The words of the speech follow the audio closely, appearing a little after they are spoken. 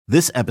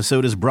This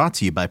episode is brought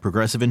to you by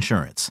Progressive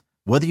Insurance.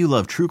 Whether you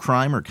love true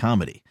crime or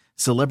comedy,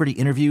 celebrity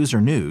interviews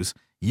or news,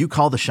 you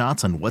call the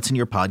shots on what's in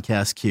your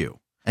podcast queue.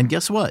 And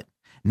guess what?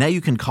 Now you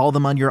can call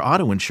them on your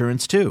auto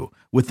insurance too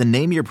with the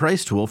Name Your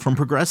Price tool from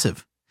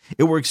Progressive.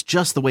 It works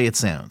just the way it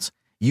sounds.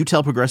 You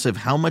tell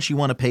Progressive how much you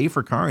want to pay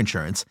for car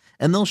insurance,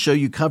 and they'll show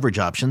you coverage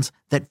options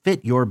that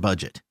fit your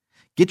budget.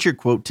 Get your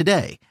quote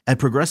today at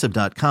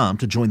Progressive.com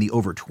to join the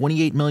over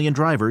 28 million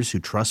drivers who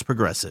trust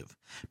Progressive.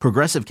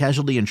 Progressive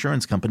Casualty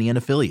Insurance Company and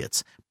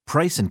Affiliates.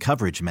 Price and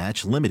coverage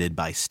match limited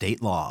by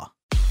state law.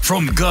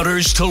 From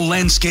gutters to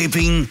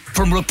landscaping,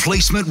 from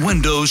replacement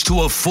windows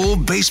to a full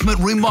basement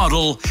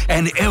remodel,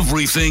 and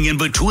everything in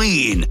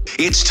between.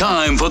 It's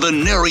time for the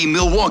NARI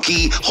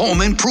Milwaukee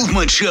Home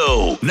Improvement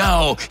Show.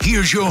 Now,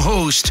 here's your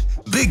host,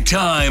 Big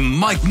Time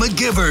Mike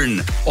McGivern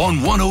on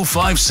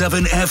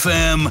 105.7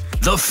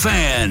 FM, The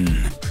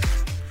Fan.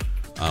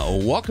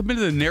 Welcome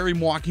into the NARI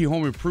Milwaukee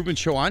Home Improvement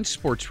Show on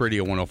Sports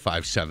Radio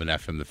 105.7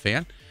 FM, The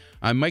Fan.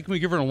 I'm Mike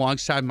McGivern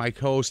alongside my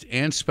co-host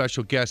and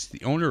special guest,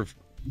 the owner of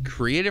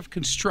Creative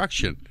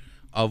Construction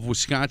of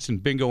Wisconsin,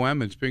 Bingo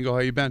Emmons. Bingo, how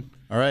you been?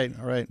 All right.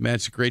 Man,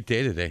 it's a great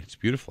day today. It's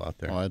beautiful out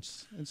there. Oh,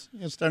 it's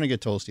starting to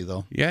get toasty,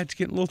 though. Yeah, it's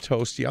getting a little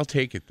toasty. I'll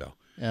take it, though.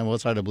 Yeah, well,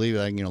 it's hard to believe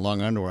I can get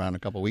long underwear on a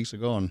couple of weeks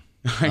ago, and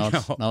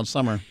now it's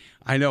summer.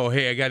 I know.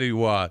 Hey, I got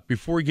to,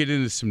 before we get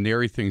into some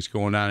NARI things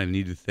going on, I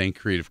need to thank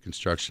Creative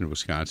Construction of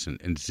Wisconsin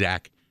and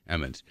Zach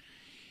Emmons.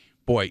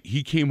 Boy,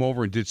 he came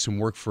over and did some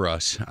work for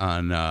us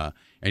on,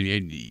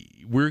 and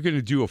we're going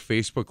to do a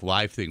Facebook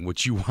Live thing,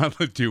 which you want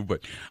to do,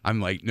 but I'm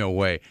like, no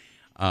way.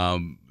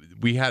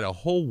 We had a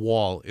whole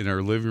wall in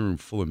our living room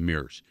full of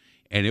mirrors,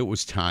 and it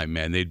was time,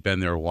 man. They'd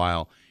been there a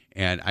while,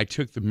 and I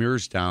took the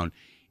mirrors down,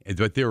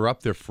 but they were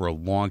up there for a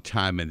long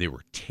time, and they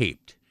were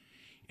taped.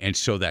 And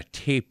so that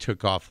tape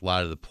took off a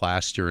lot of the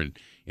plaster,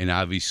 and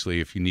obviously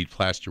if you need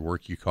plaster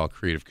work, you call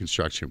Creative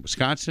Construction in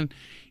Wisconsin.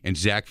 And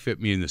Zach fit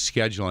me in the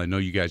schedule. I know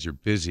you guys are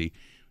busy.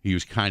 He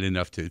was kind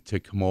enough to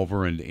come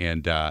over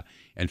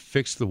and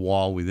fix the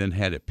wall. We then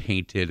had it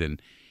painted,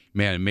 and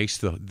man, it makes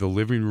the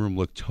living room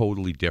look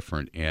totally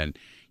different. And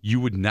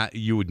you would not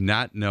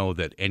know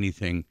that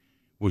anything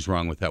was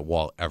wrong with that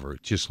wall ever.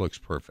 It just looks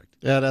perfect.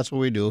 Yeah, that's what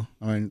we do.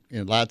 I mean,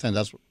 a lot of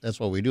times that's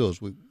what we do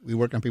is we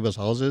work on people's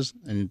houses,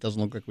 and it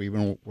doesn't look like we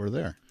even were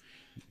there.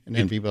 And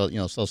then people,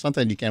 so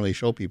sometimes you can't really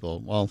show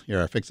people, well,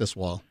 here, I fixed this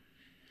wall.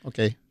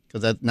 Okay,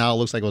 because that now it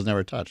looks like it was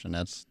never touched, and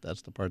that's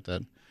the part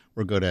that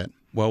we're good at.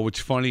 Well, what's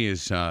funny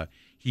is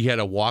he had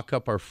to walk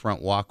up our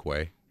front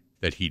walkway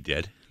that he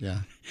did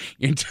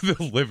into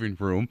the living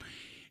room,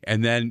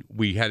 and then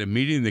we had a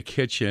meeting in the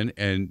kitchen,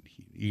 and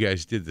you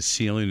guys did the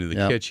ceiling in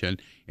the kitchen,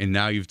 and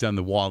now you've done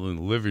the wall in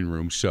the living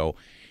room. So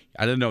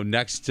I don't know,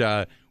 next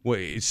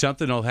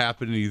something will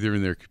happen either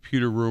in their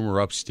computer room or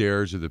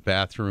upstairs or the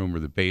bathroom or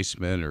the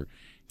basement, or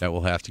that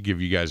we'll have to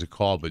give you guys a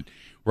call. But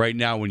right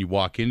now when you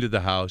walk into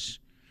the house,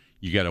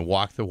 you got to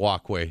walk the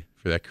walkway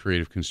for that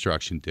Creative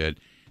Construction did.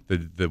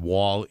 The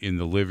wall in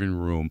the living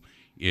room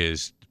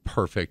is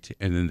perfect,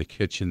 and then the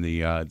kitchen,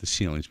 the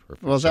ceiling's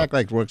perfect. Well, Zach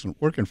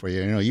working for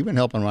you. You've been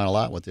helping him out a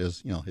lot with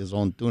his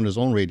doing his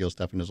own radio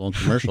stuff and his own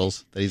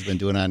commercials that he's been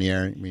doing on the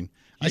air. I mean,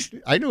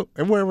 I do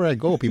wherever I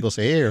go, people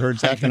say, "Hey, I heard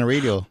Zach on the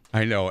radio."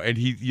 I know, and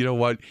he, you know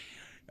what?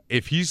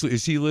 If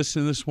is he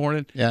listening this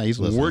morning? Yeah, he's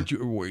listening.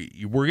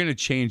 We're going to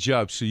change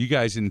up. So you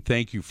guys, and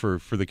thank you for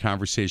the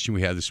conversation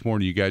we had this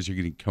morning. You guys are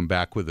going to come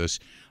back with us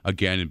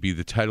again and be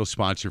the title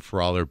sponsor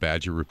for all our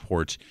Badger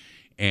reports.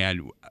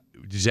 And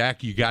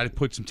Zach, you got to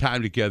put some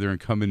time together and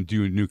come and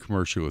do a new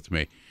commercial with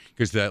me,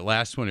 because that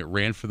last one, it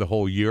ran for the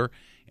whole year,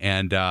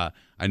 and I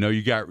know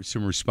you got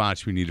some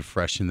response. We need to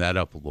freshen that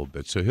up a little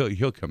bit, so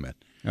he'll come in.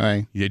 All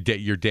right.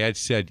 Your dad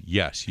said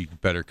yes. You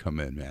better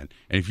come in, man.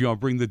 And if you want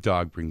to bring the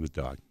dog, bring the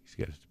dog.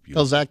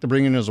 Tell Zach to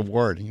bring in his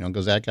award.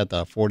 Because Zach got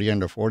the 40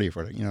 under 40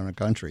 for in the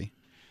country.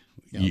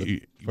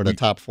 For the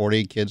top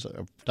 40 kids,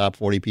 top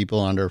 40 people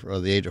under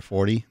the age of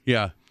 40.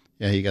 Yeah.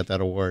 Yeah, he got that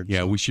award. Yeah,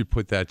 so we should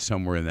put that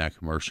somewhere in that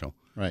commercial.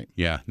 Right.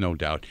 Yeah, no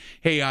doubt.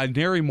 Hey,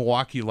 NARI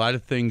Milwaukee, a lot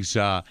of things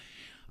going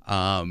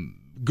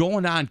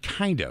on,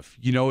 kind of.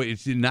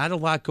 It's not a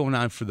lot going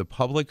on for the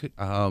public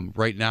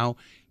right now.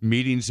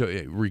 Meetings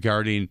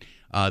regarding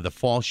the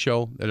fall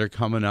show that are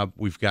coming up.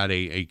 We've got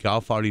a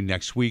golf outing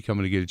next week. I'm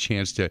going to get a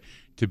chance to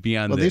be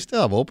on. Well, they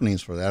still have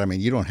openings for that. I mean,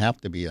 you don't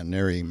have to be a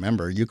NARI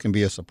member. You can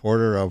be a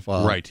supporter of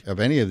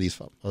any of these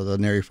of the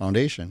NARI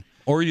Foundation.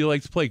 Or you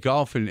like to play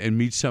golf and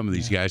meet some of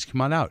these guys.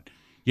 Come on out.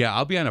 Yeah,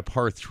 I'll be on a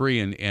par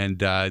 3, and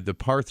the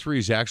par 3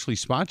 is actually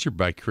sponsored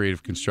by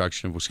Creative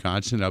Construction of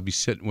Wisconsin. I'll be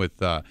sitting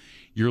with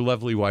your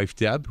lovely wife,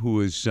 Deb,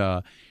 who is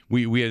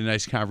we had a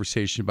nice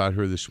conversation about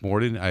her this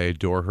morning. I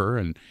adore her,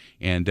 and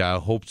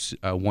hopes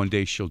one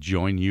day she'll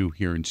join you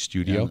here in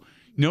studio. Yeah.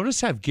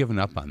 Notice I've given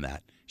up on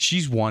that.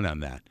 She's won on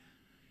that.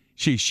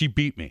 She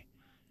beat me.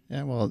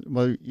 Yeah, well,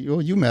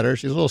 you met her.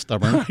 She's a little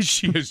stubborn.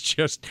 She is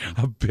just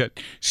a bit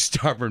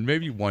stubborn.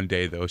 Maybe one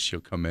day, though, she'll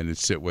come in and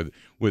sit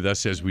with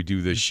us as we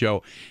do this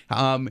show.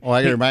 I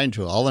got to remind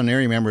you, all the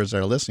NARI members that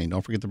are listening,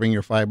 don't forget to bring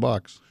your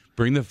 $5.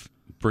 Bring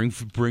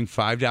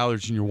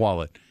 $5 in your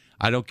wallet.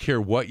 I don't care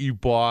what you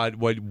bought,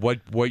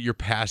 what your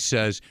past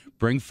says.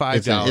 Bring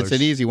 $5. It's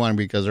an easy one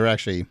because they're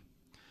actually,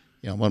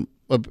 when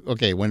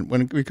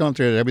we come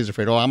through, everybody's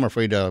afraid. Oh, I'm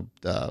afraid to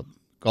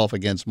golf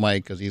against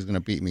Mike because he's going to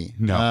beat me.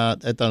 No,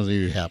 that doesn't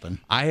usually happen.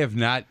 I have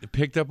not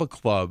picked up a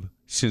club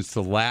since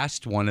the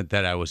last one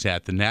that I was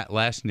at, the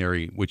last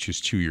NARI, which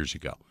was 2 years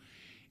ago.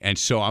 And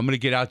so I'm going to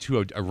get out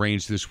to a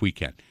range this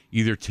weekend,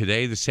 either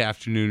today, this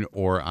afternoon,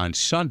 or on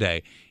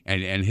Sunday,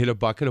 and hit a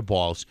bucket of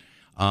balls.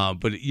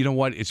 But you know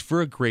what? It's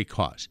for a great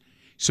cause.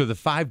 So the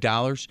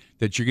 $5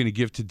 that you're going to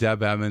give to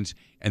Deb Emmons,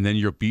 and then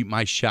you'll beat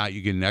my shot,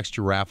 you get an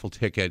extra raffle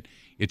ticket.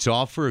 It's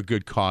all for a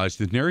good cause.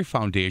 The NARI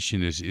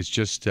Foundation is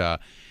just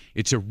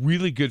it's a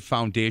really good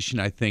foundation,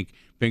 I think,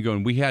 Bingo.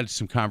 And we had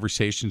some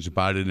conversations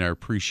about it in our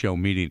pre-show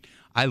meeting.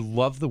 I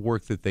love the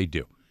work that they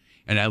do.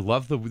 And I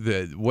love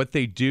the what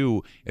they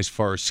do as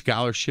far as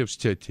scholarships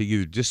to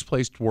either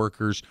displaced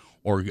workers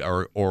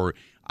or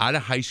out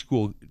of high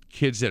school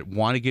kids that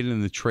want to get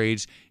in the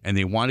trades and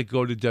they want to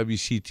go to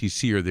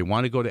WCTC or they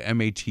want to go to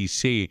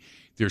MATC.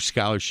 There's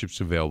scholarships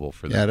available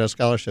for them. Yeah, there's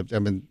scholarships. I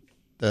mean,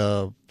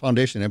 the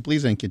foundation, it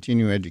believes in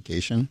continuing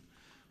education.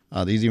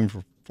 These even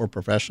for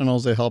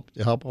professionals, they help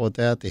out with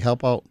that. They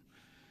help out.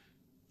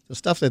 The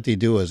stuff that they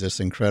do is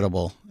just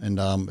incredible. And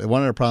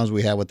one of the problems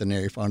we have with the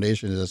NARI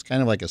Foundation is it's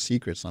kind of like a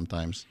secret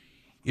sometimes.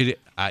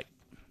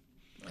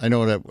 I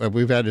know that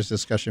we've had this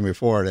discussion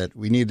before that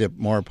we need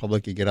more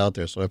public to get out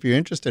there. So if you're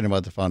interested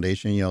about the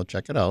foundation,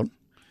 check it out.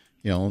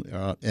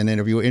 And then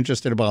if you're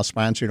interested about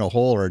sponsoring a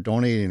hole or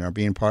donating or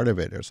being part of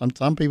it, or some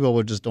people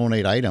would just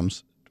donate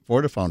items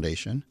for the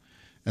foundation,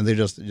 and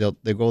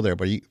they go there.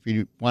 But if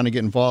you want to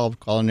get involved,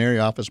 call a NARI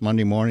office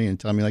Monday morning and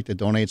tell them you'd like to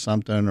donate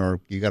something, or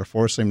you got a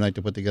force you'd like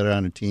to put together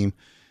on a team,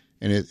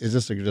 and it's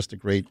just a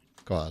great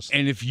cause.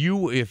 And if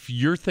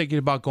you're thinking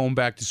about going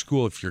back to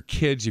school, if your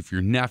kids, if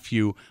your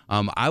nephew,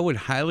 I would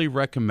highly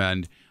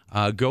recommend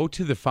go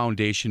to the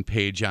foundation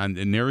page on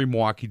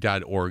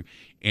narimilwaukee.org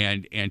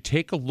and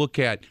take a look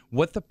at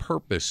what the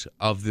purpose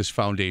of this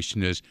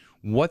foundation is,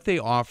 what they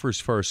offer as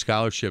far as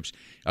scholarships.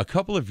 A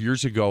couple of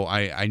years ago,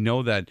 I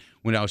know that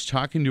when I was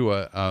talking to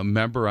a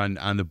member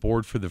on the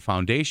board for the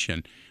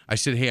foundation, I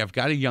said, hey, I've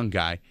got a young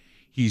guy.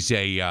 He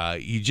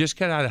just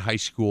got out of high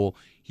school.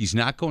 He's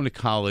not going to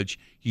college.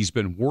 He's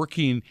been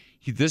working.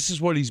 This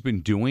is what he's been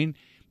doing,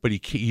 but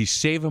he's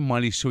saving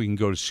money so he can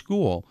go to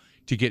school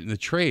to get in the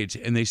trades.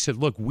 And they said,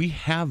 look, we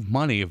have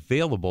money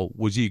available.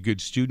 Was he a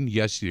good student?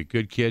 Yes, he's a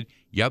good kid.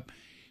 Yep.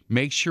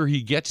 Make sure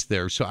he gets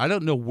there. So I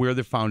don't know where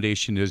the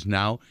foundation is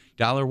now,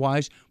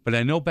 dollar-wise, but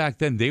I know back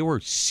then they were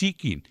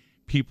seeking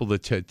people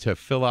to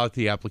fill out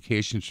the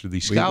applications for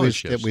these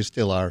scholarships. We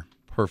still are.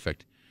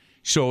 Perfect.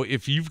 So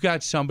if you've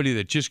got somebody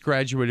that just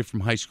graduated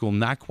from high school,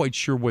 not quite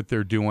sure what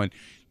they're doing,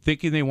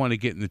 thinking they want to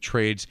get in the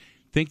trades,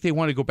 think they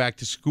want to go back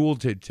to school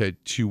to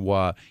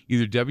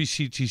either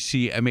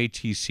WCTC,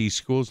 MATC,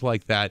 schools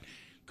like that,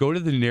 go to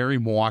the NARI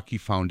Milwaukee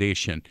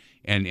Foundation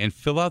and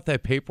fill out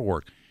that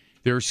paperwork.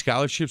 There are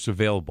scholarships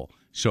available.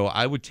 So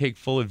I would take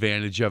full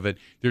advantage of it.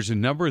 There's a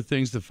number of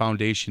things the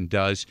foundation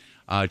does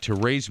to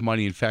raise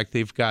money. In fact,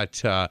 they've got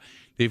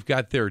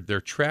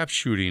their trap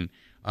shooting,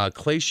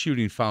 clay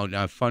shooting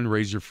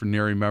fundraiser for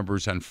NARI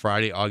members on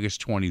Friday,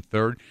 August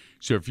 23rd.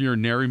 So if you're a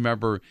NARI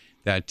member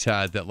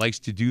that likes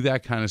to do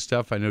that kind of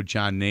stuff, I know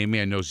John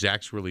Namey, I know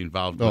Zach's really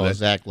involved with it. Oh,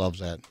 Zach loves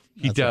that.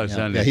 He does,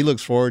 doesn't he? Yeah, he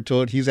looks forward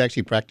to it. He's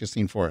actually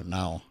practicing for it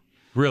now.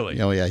 Really?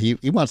 Yeah,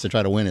 he wants to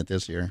try to win it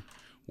this year.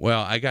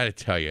 Well, I got to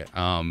tell you,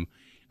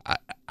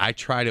 I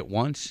tried it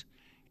once,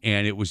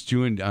 and it was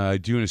doing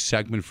a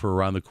segment for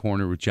Around the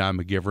Corner with John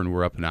McGivern.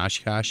 We're up in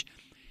Oshkosh,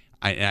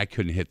 and I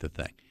couldn't hit the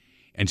thing.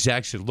 And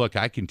Zach said, look,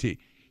 I can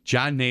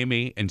John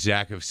Namey and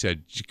Zach have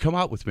said, come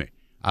out with me.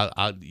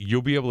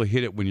 You'll be able to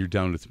hit it when you're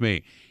done with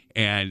me.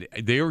 And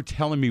they were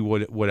telling me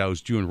what I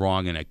was doing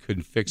wrong, and I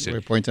couldn't fix it. Were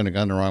you pointing the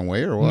gun the wrong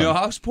way or what? No,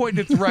 I was pointing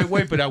it the right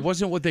way, but I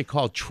wasn't what they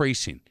call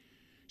tracing.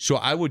 So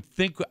I would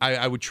think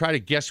I would try to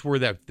guess where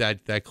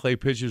that clay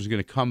pitcher was going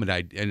to come, and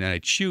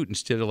I'd shoot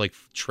instead of like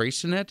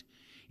tracing it.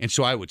 And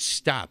so I would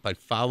stop. I'd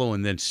follow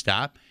and then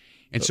stop.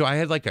 And so I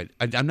had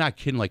I'm not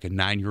kidding, like a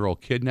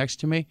 9-year-old kid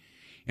next to me.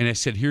 And I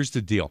said, here's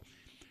the deal.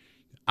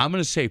 I'm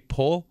going to say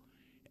pull,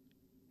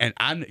 and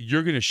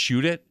you're going to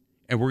shoot it,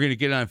 and we're going to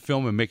get it on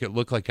film and make it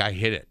look like I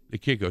hit it. The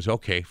kid goes,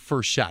 okay,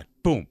 first shot,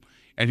 boom.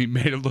 And he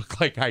made it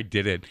look like I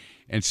did it.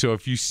 And so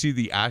if you see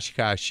the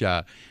Oshkosh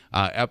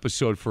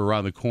episode for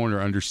Around the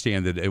Corner,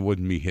 understand that it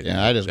wasn't me hitting.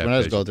 Yeah, when I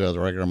just go through the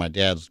regular my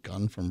dad's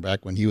gun from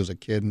back when he was a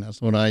kid, and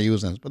that's what I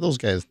use. But those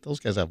guys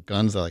have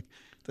guns that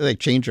they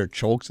change their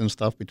chokes and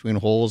stuff between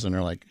holes, and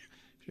they're like,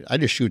 I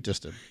just shoot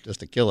just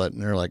to kill it.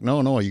 And they're like,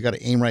 no, you got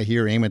to aim right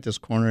here, aim at this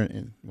corner,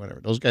 and whatever.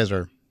 Those guys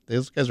are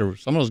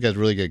some of those guys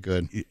really get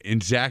good.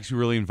 And Zach's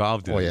really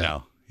involved in it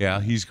now. Yeah,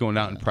 he's going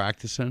out and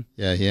practicing.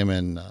 Yeah, him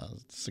and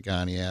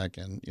Saganiak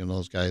and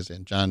those guys,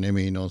 and John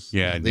Nimmy knows.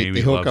 Yeah, they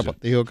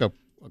hook up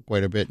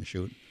quite a bit and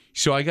shoot.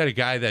 So I got a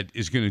guy that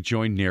is going to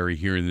join NARI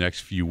here in the next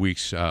few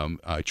weeks,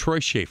 Troy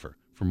Schaefer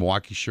from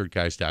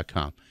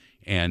MilwaukeeShirtGuys.com,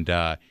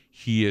 and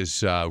he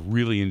is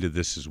really into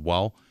this as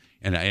well.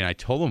 And I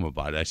told him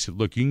about it. I said,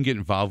 look, you can get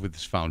involved with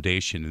this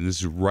foundation, and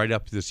this is right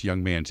up this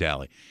young man's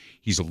alley.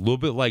 He's a little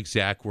bit like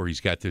Zach, where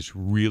he's got this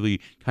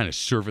really kind of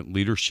servant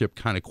leadership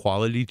kind of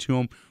quality to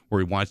him,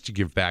 where he wants to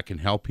give back and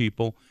help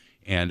people.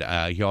 And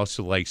he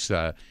also likes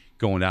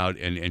going out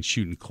and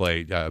shooting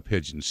clay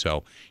pigeons.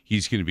 So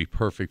he's going to be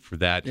perfect for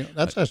that.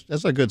 That's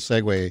a good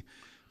segue.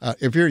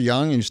 If you're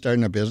young and you're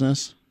starting a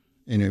business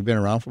and you've been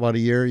around for about a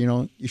year,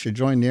 you should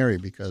join NARI,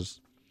 because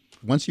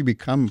once you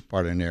become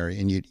part of NARI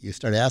and you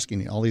start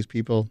asking all these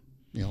people,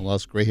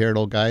 us gray-haired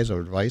old guys of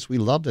advice, we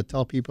love to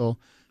tell people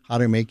how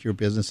to make your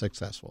business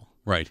successful.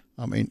 Right.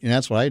 And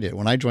that's what I did.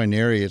 When I joined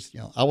NARI,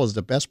 I was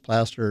the best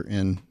plasterer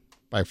in,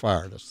 by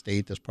far, the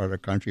state, this part of the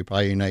country,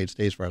 probably the United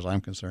States, as far as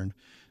I'm concerned.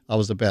 I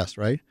was the best,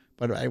 right?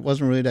 But I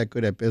wasn't really that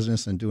good at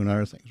business and doing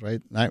other things,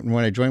 right?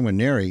 When I joined with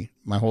NARI,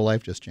 my whole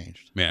life just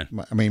changed. Man.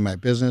 My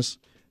business,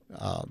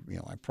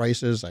 my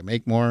prices, I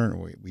make more,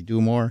 we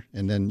do more.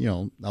 And then,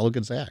 now look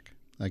at Zach.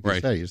 Like you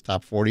said, he's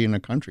top 40 in the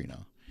country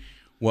now.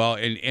 Well,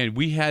 and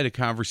we had a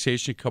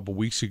conversation a couple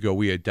weeks ago.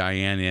 We had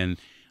Diane in,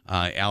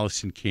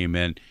 Allison came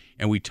in,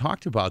 and we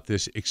talked about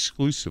this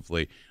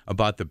exclusively,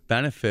 about the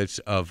benefits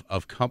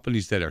of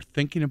companies that are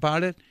thinking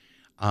about it,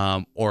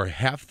 or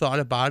have thought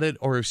about it,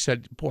 or have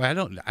said, boy, I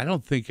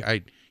don't think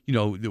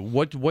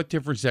what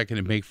difference is that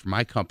going to make for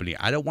my company?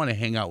 I don't want to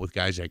hang out with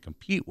guys I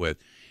compete with.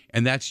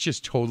 And that's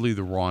just totally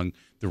the wrong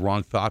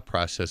thought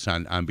process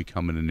on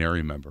becoming a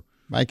NARI member.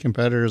 My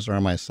competitors are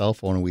on my cell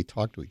phone, and we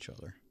talk to each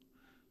other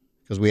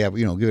because we have,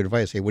 give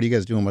advice. Hey, what are you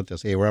guys doing with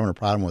this? Hey, we're having a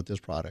problem with this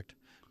product.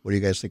 What do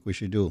you guys think we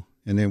should do?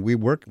 And then we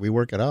work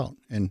it out.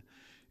 And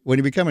when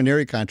you become a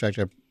NARI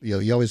contractor,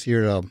 you always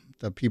hear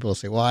the people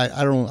say, well,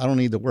 I don't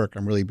need the work.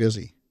 I'm really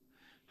busy.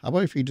 How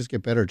about if you just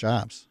get better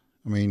jobs?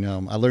 I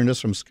learned this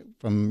from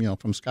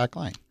Scott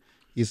Klein.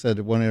 He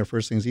said one of the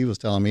first things he was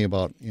telling me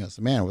about,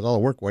 said, man, with all the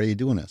work, why are you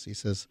doing this? He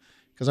says,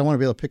 because I want to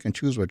be able to pick and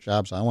choose what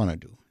jobs I want to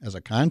do. As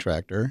a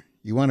contractor,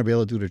 you want to be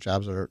able to do the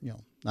jobs that are,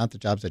 not the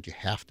jobs that you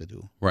have to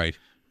do. Right.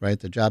 Right,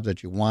 the jobs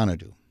that you want to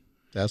do.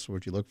 That's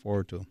what you look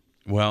forward to.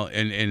 Well,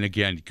 and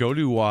again, go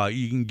to,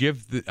 you can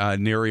give the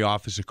NARI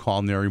office a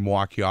call, NARI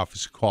Milwaukee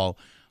office a call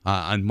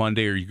on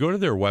Monday, or you go to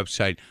their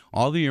website.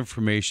 All the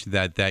information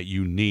that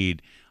you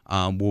need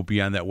will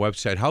be on that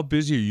website. How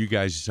busy are you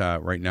guys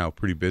right now?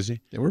 Pretty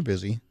busy? Yeah, we're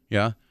busy.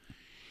 Yeah.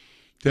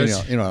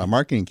 A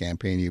marketing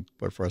campaign you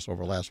put for us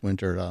over last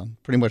winter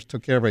pretty much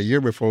took care of a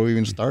year before we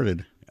even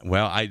started.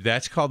 Well,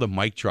 that's called a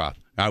mic drop.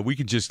 We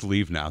can just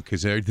leave now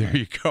because there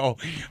you go.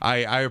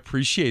 I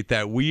appreciate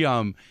that.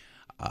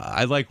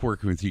 I like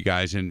working with you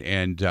guys, and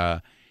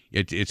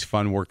it's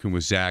fun working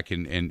with Zach.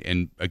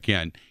 And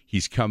again,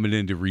 he's coming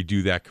in to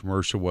redo that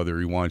commercial, whether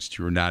he wants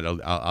to or not.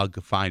 I'll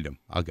find him.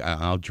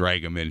 I'll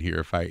drag him in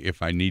here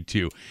if I need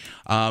to.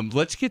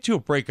 Let's get to a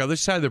break. Other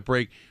side of the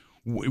break.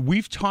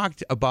 We've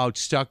talked about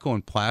stucco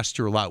and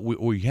plaster a lot.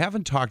 We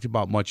haven't talked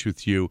about much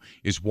with you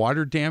is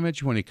water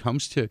damage when it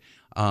comes to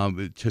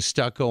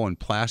stucco and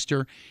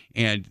plaster.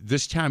 And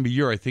this time of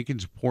year, I think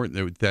it's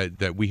important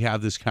that we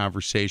have this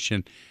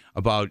conversation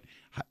about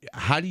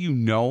how do you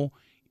know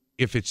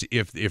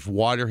if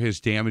water has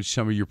damaged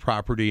some of your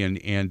property,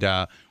 and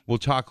we'll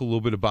talk a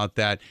little bit about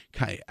that.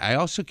 I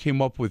also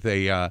came up with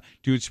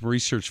doing some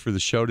research for the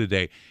show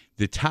today,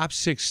 the top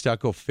 6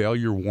 stucco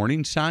failure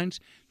warning signs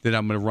that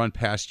I'm going to run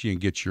past you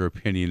and get your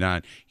opinion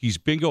on. He's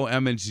Bingo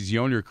Emmons. He's the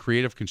owner of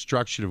Creative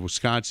Construction of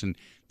Wisconsin.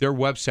 Their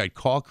website,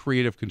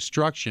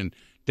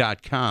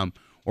 callcreativeconstruction.com,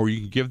 or you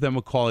can give them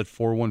a call at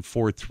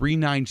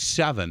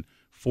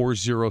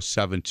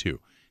 414-397-4072.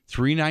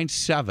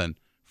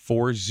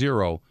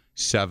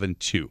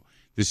 397-4072.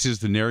 This is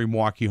the NARI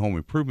Milwaukee Home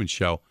Improvement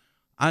Show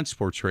on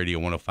Sports Radio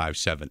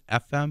 105.7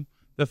 FM,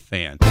 The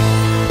Fan.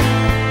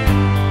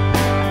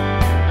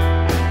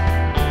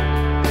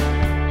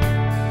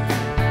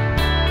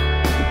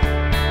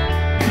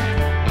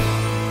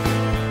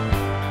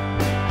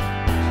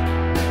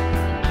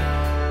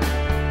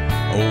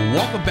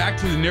 Welcome back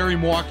to the NARI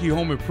Milwaukee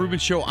Home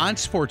Improvement Show on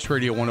Sports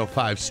Radio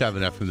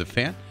 105.7 FM The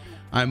Fan.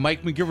 I'm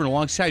Mike McGivern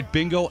alongside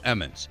Bingo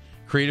Emmons,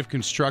 Creative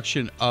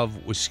Construction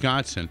of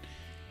Wisconsin.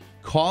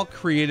 Call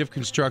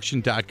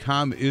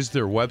creativeconstruction.com is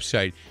their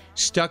website.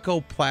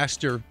 Stucco,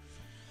 plaster,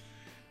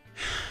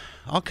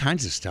 all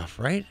kinds of stuff,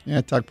 right?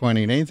 Yeah, tuck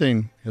pointing,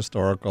 anything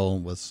historical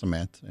with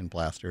cement and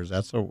plasters.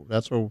 That's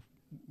what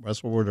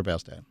we're the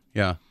best at.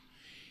 Yeah.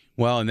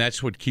 Well, and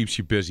that's what keeps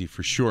you busy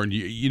for sure. And,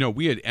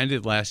 we had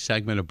ended last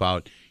segment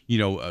about,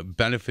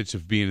 benefits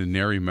of being a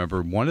NARI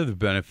member. One of the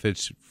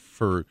benefits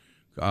for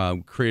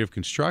creative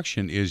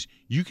construction is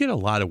you get a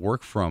lot of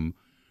work from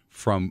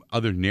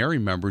other NARI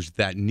members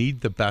that need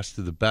the best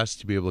of the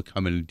best to be able to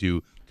come in and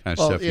do kind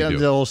of stuff you do.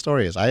 The whole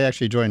story is I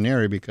actually joined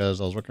NARI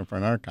because I was working for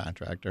another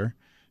contractor,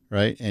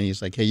 right? And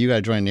he's like, hey, you got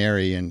to join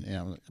NARI.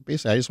 And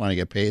basically, I just want to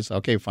get paid. So,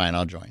 okay, fine,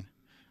 I'll join.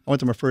 I went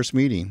to my first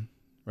meeting.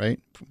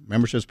 Right,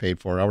 membership's paid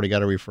for. I already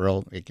got a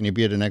referral. Hey, can you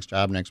be at the next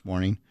job next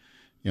morning?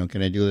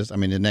 Can I do this? The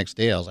next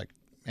day I was like,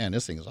 man,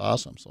 this thing is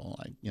awesome. So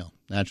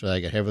naturally I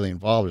got heavily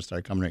involved and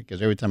started coming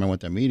because every time I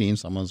went to a meeting,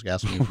 someone's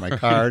asking me for my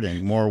card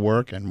and more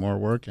work.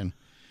 And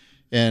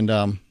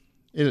And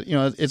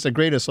it's a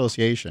great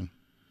association.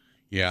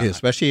 Yeah,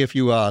 especially if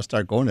you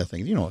start going to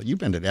things. You've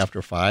been to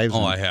After Fives.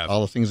 Oh, I have.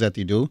 All the things that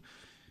you do.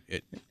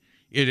 It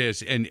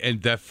is, and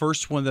that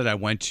first one that I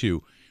went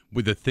to,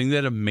 with the thing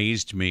that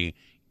amazed me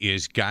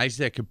is guys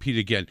that compete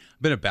again.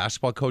 I've been a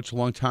basketball coach a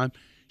long time,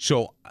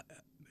 so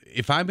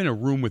if I'm in a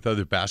room with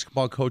other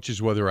basketball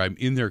coaches, whether I'm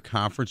in their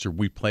conference or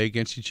we play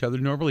against each other,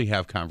 normally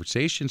have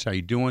conversations. How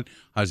you doing?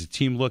 How's the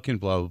team looking?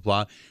 Blah blah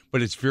blah.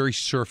 But it's very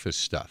surface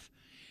stuff.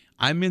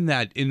 I'm in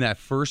that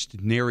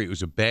first NARI. It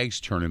was a bags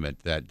tournament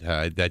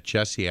that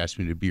Jessie asked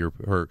me to be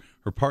her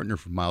partner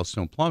for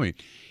Milestone Plumbing,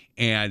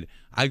 and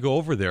I go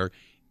over there,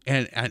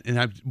 and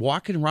I'm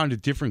walking around to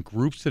different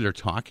groups that are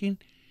talking,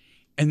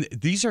 and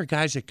these are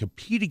guys that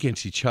compete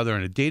against each other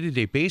on a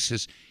day-to-day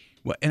basis.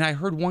 And I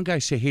heard one guy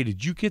say, "Hey,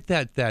 did you get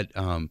that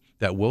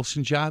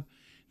Wilson job?"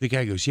 The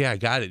guy goes, "Yeah, I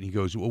got it." And he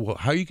goes, "Well,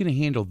 how are you going to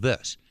handle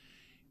this?"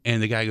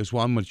 And the guy goes,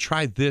 "Well, I'm going to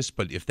try this,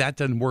 but if that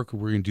doesn't work,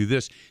 we're going to do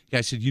this." The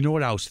guy said, "You know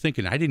what I was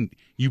thinking?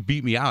 You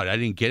beat me out. I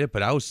didn't get it,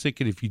 but I was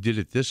thinking if you did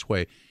it this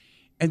way."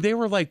 And they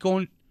were like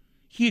going,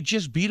 he had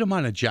just beat him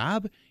on a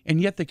job,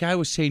 and yet the guy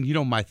was saying,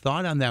 "My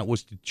thought on that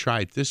was to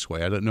try it this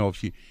way. I don't know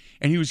if you,"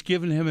 and he was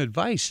giving him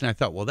advice. And I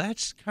thought, well,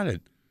 that's kind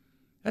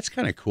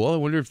of cool. I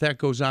wonder if that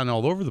goes on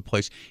all over the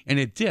place. And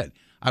it did.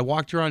 I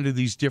walked around to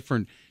these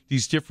different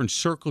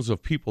circles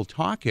of people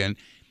talking,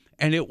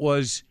 and it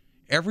was,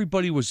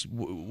 everybody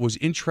was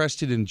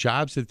interested in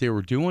jobs that they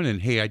were doing,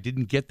 and hey, I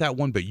didn't get that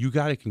one, but you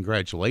got it.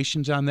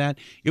 Congratulations on that.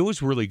 It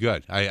was really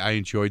good. I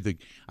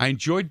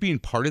enjoyed being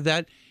part of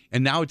that,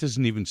 and now it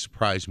doesn't even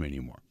surprise me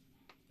anymore.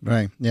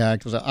 Right. Yeah,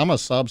 because I'm a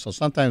sub, so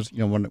sometimes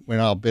when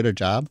I'll bid a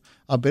job,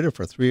 I'll bid it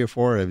for 3 or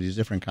 4 of these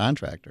different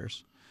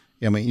contractors.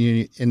 Yeah, I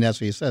mean, and that's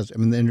what he says. I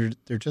mean,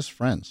 they're just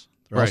friends.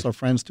 They're Right. also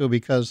friends too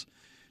because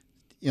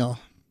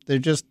they're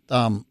just.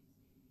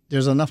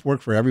 There's enough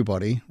work for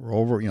everybody. We're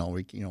over,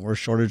 we're a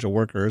shortage of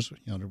workers.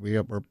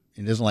 It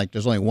isn't like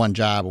there's only one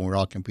job and we're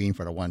all competing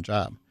for the one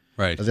job.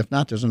 Right. Because if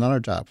not, there's another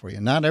job for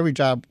you. Not every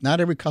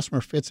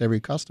customer fits every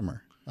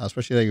custer.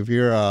 Especially like if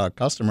you're a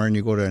customer and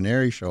you go to an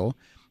NARI show,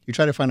 you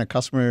try to find a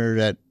customer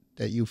that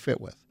you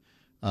fit with.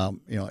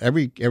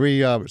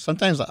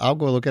 Sometimes I'll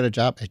go look at a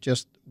job. It's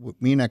just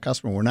me and that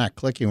customer, we're not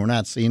clicking, we're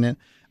not seeing it.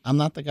 I'm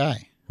not the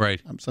guy.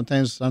 Right.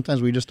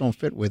 Sometimes we just don't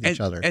fit with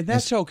each other. And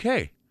that's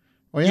okay.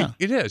 Well, yeah.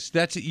 It is.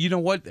 That's, you know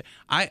what?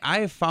 I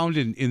have found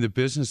in the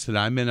business that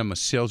I'm in, I'm a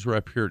sales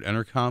rep here at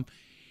Entercom,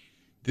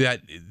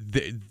 that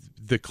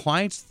the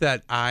clients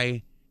that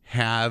I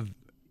have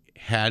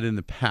had in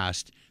the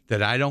past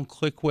that I don't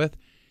click with,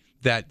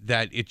 that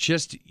it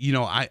just,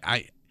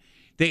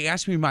 they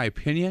ask me my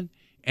opinion,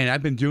 and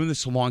I've been doing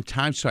this a long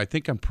time, so I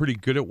think I'm pretty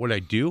good at what I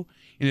do.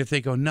 And if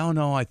they go,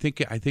 no, I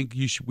think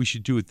we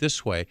should do it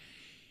this way,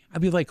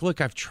 I'd be like,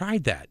 look, I've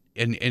tried that,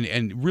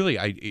 and really,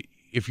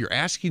 if you're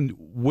asking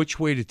which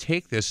way to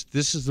take this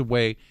is the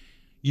way,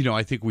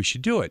 I think we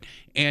should do it.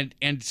 And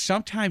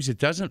sometimes it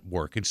doesn't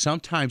work, and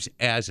sometimes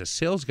as a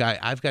sales guy,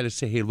 I've got to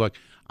say, hey, look,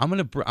 I'm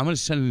gonna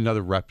send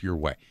another rep your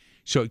way,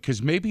 so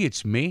because maybe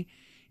it's me.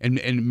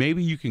 And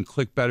maybe you can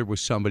click better with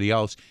somebody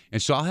else.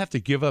 And so I'll have to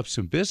give up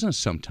some business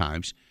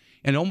sometimes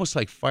and almost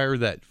like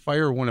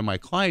fire one of my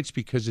clients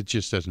because it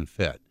just doesn't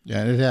fit.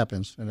 Yeah, it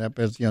happens.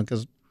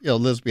 Because,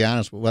 let's be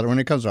honest, when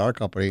it comes to our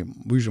company,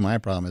 usually my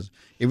problem is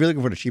if you're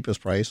looking for the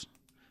cheapest price,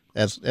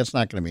 that's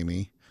not going to be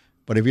me.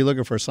 But if you're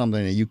looking for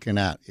something that you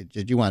cannot,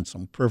 you want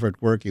some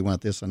perfect work, you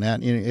want this and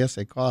that, yes,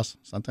 it costs.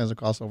 Sometimes it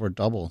costs over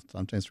double,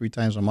 sometimes 3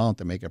 times the amount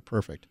to make it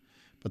perfect.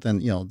 But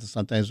then,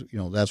 sometimes,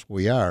 that's where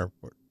we are.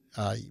 But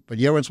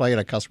every once in a while I get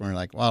a customer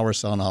like, well, we're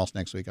selling a house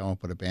next week. I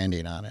want to put a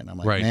Band-Aid on it. And I'm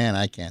like, right. Man,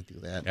 I can't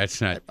do that.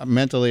 That's not.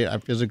 Mentally,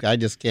 physically, I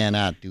just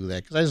cannot do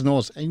that because I just know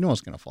it's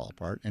going to fall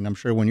apart. And I'm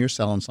sure when you're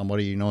selling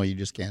somebody, you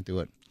just can't do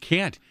it.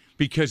 Can't,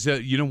 because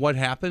what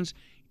happens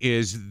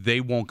is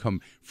they won't come,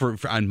 for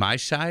on my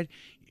side,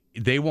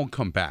 they won't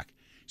come back.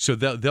 So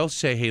they'll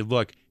say, hey,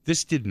 look,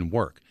 this didn't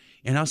work.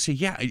 And I'll say,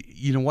 yeah,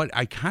 you know what?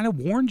 I kind of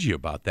warned you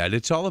about that.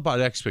 It's all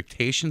about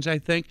expectations, I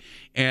think.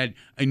 And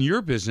in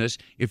your business,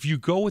 if you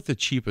go with the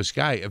cheapest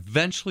guy,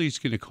 eventually it's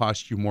going to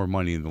cost you more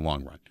money in the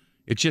long run.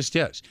 It just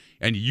is.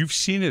 And you've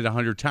seen it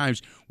 100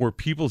 times where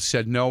people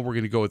said, no, we're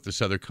going to go with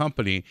this other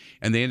company,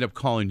 and they end up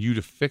calling you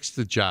to fix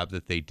the job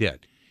that they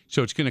did.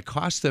 So it's going to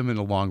cost them in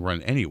the long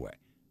run anyway.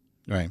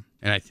 Right.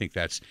 And I think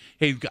that's,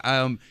 hey,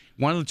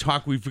 wanted to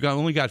talk,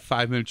 only got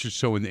 5 minutes or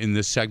so in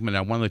this segment.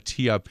 I want to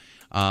tee up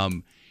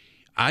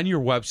on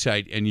your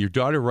website, and your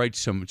daughter writes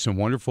some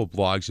wonderful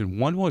blogs, and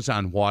one was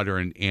on water,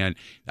 and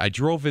I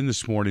drove in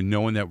this morning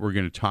knowing that we're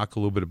going to talk a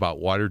little bit about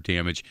water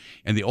damage,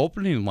 and the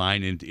opening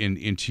line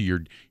into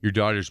your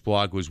daughter's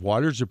blog was,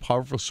 water is a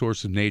powerful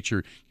source of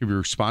nature, can be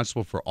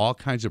responsible for all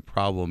kinds of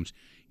problems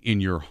in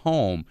your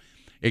home.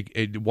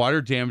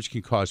 Water damage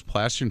can cause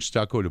plaster and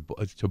stucco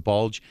to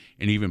bulge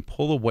and even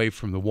pull away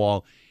from the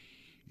wall.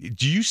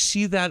 Do you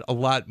see that a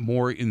lot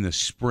more in the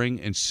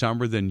spring and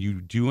summer than you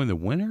do in the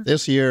winter?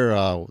 This year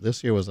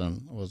was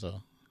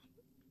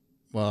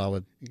well,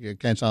 it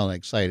kind of sound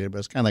excited, but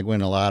it's kind of like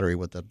winning the lottery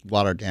with the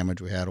water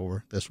damage we had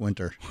over this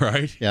winter.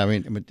 Right. Yeah, I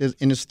mean, and it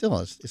seems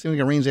like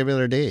it rains every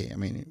other day. I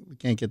mean, we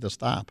can't get to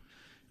stop,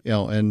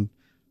 and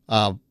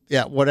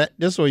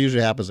this is what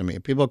usually happens to me.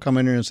 People come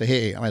in here and say,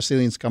 "Hey, my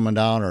ceiling's coming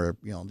down," or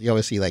you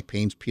always see like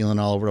paint's peeling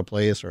all over the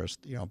place, or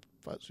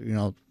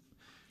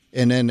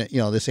and then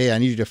they say, "I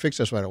need you to fix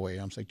this right away."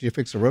 I'm like, "Did you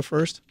fix the roof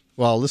first?"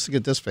 Well, let's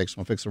get this fixed.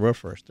 We'll fix the roof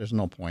first. There's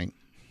no point.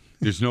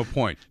 There's no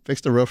point.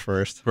 Fix the roof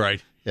first.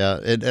 Right. Yeah,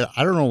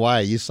 I don't know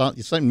why. You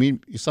sounds like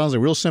a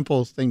real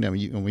simple thing to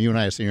me when you and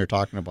I are sitting here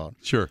talking about.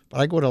 Sure. But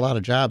I go to a lot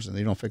of jobs and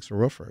they don't fix the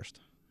roof first.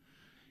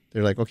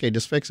 They're like, okay,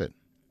 just fix it.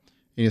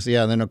 And you say,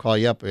 yeah, and then they'll call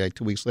you up like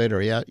 2 weeks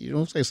later. Yeah,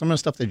 say some of the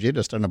stuff they did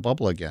is starting to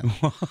bubble again.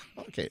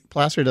 Okay,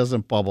 plaster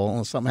doesn't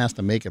bubble. Something has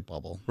to make it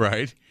bubble.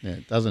 Right. Yeah,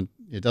 it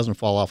doesn't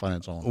fall off on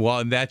its own. Well,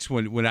 and that's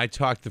when I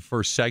talked the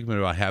first segment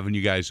about having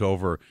you guys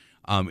over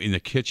in the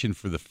kitchen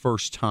for the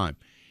first time.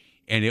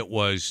 And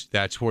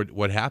that's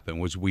what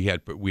happened was we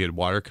had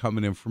water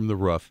coming in from the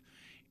roof,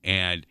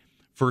 and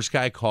first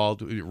guy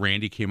called,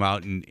 Randy came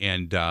out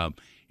and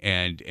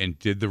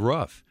did the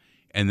roof,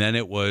 and then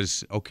it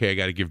was okay. I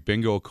got to give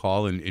Bingo a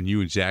call, and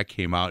you and Zach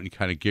came out and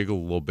kind of giggled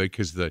a little bit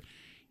because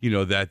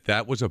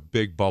that was a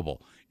big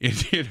bubble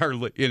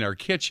in our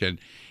kitchen,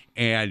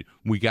 and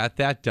we got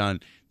that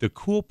done. The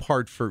cool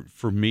part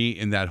for me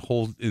in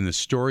the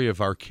story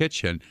of our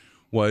kitchen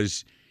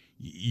was,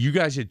 you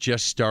guys had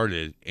just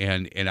started,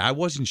 and I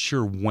wasn't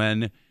sure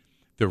when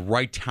the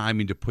right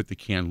timing to put the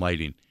can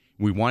lighting.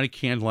 We wanted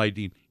can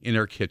lighting in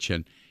our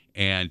kitchen,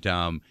 and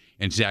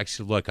Zach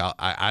said, "Look,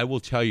 I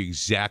will tell you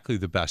exactly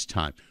the best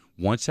time.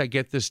 Once I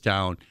get this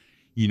down,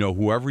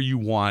 whoever you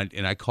want."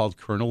 And I called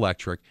Kern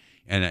Electric,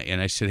 and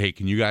I said, "Hey,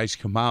 can you guys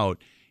come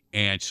out?"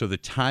 And so the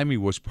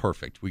timing was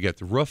perfect. We got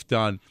the roof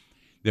done.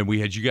 Then we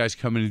had you guys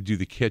come in and do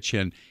the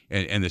kitchen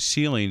and the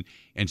ceiling.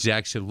 And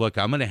Zach said, "Look,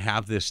 I'm going to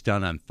have this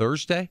done on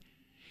Thursday.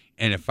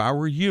 And if I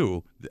were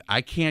you,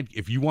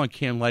 if you want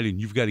can lighting,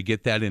 you've got to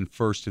get that in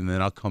first, and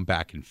then I'll come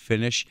back and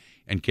finish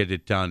and get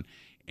it done."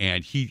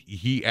 And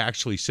he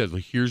actually said,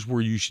 "Look, here's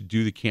where you should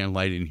do the can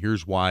lighting,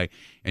 here's why."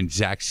 And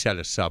Zach set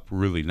us up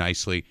really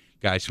nicely.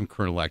 Guys from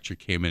Kern Electric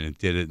came in and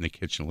did it, and the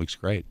kitchen looks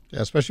great.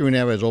 Yeah, especially when you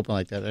have it open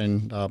like that.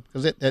 And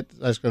because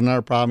that's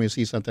another problem you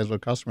see sometimes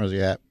with customers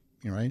you have,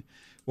 right?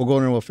 We'll go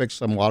in and we'll fix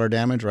some water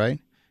damage, right?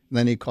 And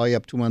then he call you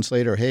up 2 months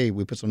later, "Hey,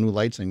 we put some new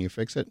lights in, you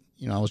fix it?"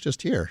 I was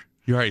just here.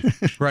 Right.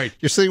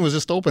 Your ceiling was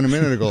just open a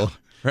minute ago.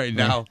 Right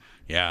now,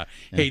 yeah.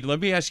 Hey, let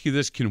me ask you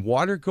this: can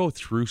water go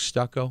through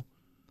stucco?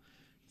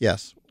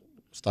 Yes,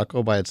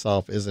 stucco by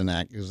itself isn't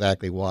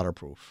exactly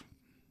waterproof.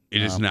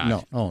 It is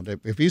not. No.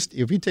 If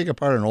you take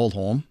apart an old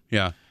home,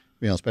 yeah,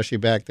 especially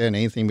back then,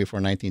 anything before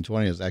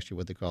 1920 is actually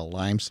what they call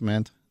lime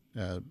cement.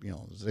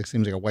 It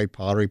seems like a white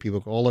powdery.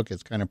 People go, "Oh, look,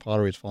 it's kind of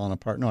powdery, it's falling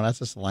apart." No, that's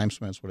just the lime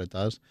cement. That's what it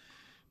does.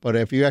 But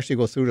if you actually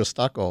go through the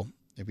stucco,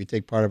 if you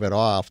take part of it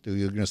off,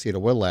 you're going to see the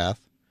wood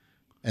lath.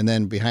 And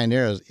then behind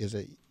there is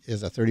a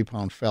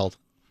 30-pound felt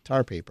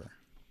tar paper.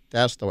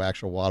 That's the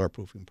actual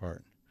waterproofing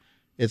part.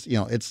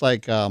 It's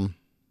like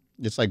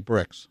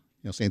bricks.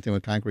 Same thing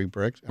with concrete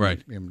bricks.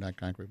 Right. I mean, not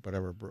concrete,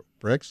 whatever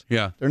bricks.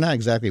 Yeah. They're not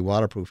exactly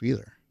waterproof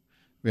either.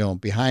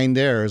 Behind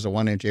there is a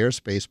 1-inch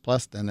airspace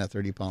plus then that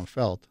 30-pound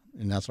felt,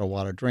 and that's how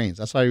water drains.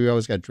 That's why we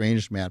always got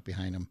drainage mat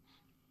behind them.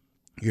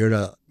 There's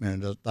a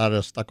lot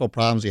of stucco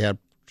problems. You had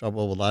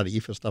trouble with a lot of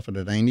EFA stuff in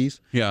the 90s.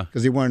 Yeah.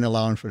 Because they weren't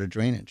allowing for the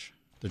drainage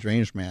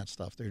mat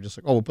stuff. They're just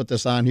like, "Oh, we'll put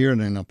this on here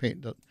and then they'll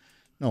paint."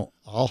 No,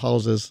 all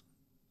houses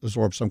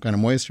absorb some kind of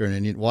moisture,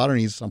 and water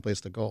needs someplace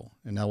to go.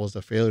 And that was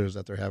the failures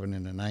that they're having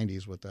in the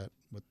 90s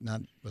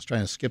was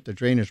trying to skip the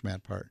drainage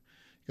mat part.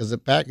 Because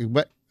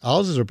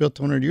houses are built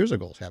 200 years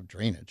ago to have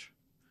drainage.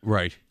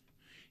 Right.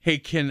 Hey,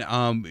 can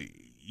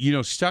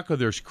stucco?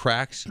 There's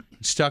cracks.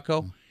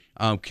 Stucco.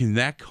 Can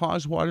that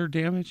cause water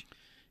damage?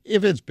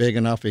 If it's big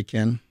enough, it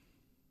can.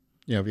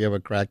 If you have a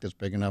crack that's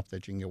big enough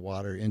that you can get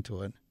water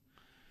into it.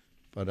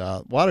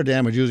 But water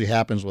damage usually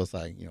happens with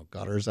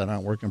gutters that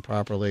aren't working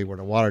properly, where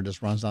the water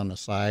just runs down the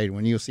side.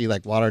 When you see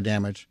water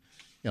damage,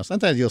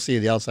 sometimes you'll see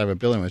the outside of a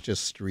building with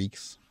just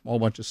streaks, a whole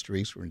bunch of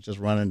streaks where it's just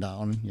running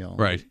down.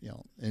 Right.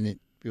 And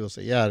people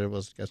say, "Yeah, it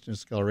was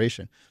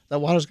discoloration." That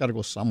water's got to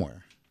go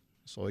somewhere,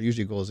 so it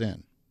usually goes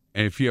in.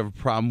 And if you have a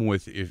problem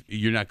with if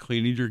you're not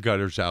cleaning your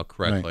gutters out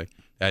correctly,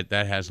 that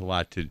has a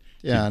lot to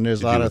and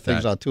there's a lot of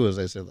things out too. As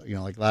I said,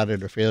 like a lot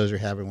of the failures you're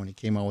having when you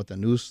came out with the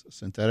new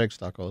synthetic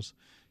stuccos.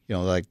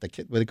 Like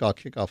what they call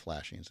kickoff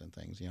flashings and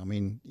things.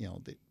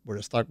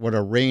 Where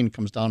the rain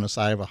comes down the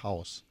side of a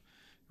house,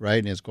 right,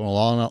 and it's going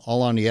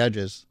all on the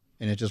edges,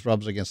 and it just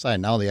rubs against the side.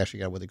 Now they actually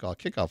got what they call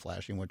kickoff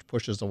flashing, which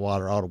pushes the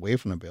water out away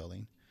from the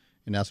building,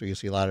 and that's what you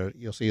see a lot of.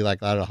 You'll see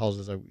like a lot of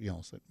houses are,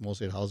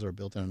 mostly the houses are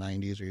built in the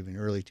 90s or even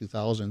early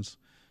 2000s.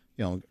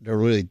 They're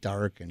really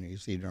dark, and you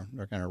see they're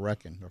kind of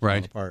wrecking, they're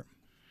falling apart.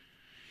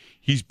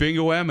 He's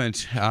Bingo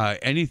Emmons.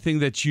 Anything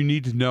that you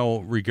need to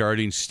know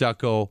regarding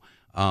stucco,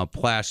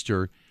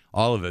 plaster,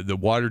 all of it, the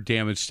water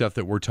damage stuff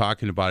that we're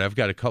talking about. I've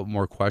got a couple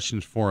more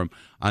questions for him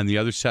on the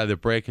other side of the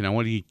break, and I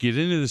want to get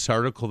into this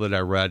article that I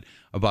read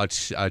about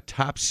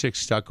top 6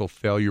 stucco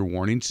failure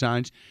warning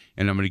signs,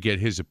 and I'm going to get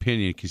his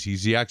opinion because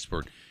he's the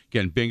expert.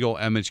 Again, Bingo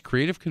Emmons,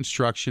 Creative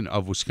Construction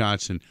of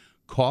Wisconsin.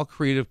 Call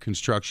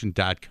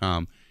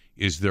creativeconstruction.com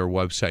is their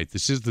website.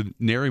 This is the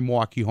NARI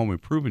Milwaukee Home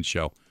Improvement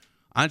Show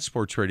on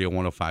Sports Radio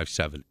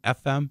 105.7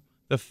 FM.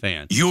 The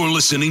Fan. You're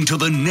listening to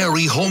the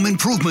NARI Home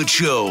Improvement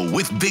Show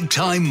with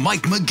big-time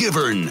Mike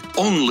McGivern.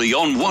 Only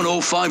on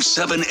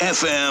 105.7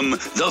 FM,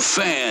 The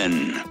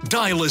Fan.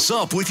 Dial us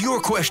up with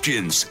your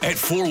questions at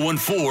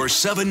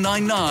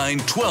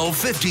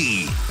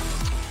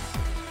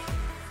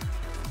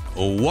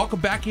 414-799-1250. Welcome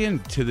back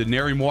into the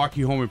NARI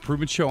Milwaukee Home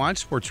Improvement Show on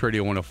Sports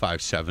Radio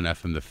 105.7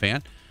 FM, The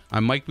Fan.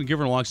 I'm Mike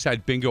McGivern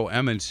alongside Bingo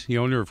Emmons, the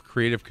owner of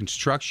Creative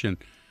Construction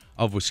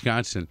of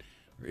Wisconsin.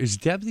 Is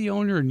Deb the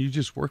owner and you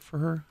just work for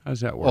her? How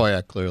does that work? Oh,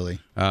 yeah, clearly.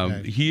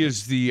 He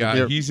is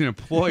he's an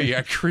employee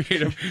at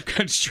Creative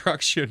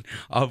Construction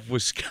of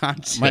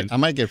Wisconsin. I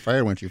might get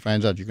fired when she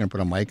finds out you're going to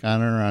put a mic on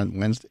her on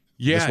Wednesday.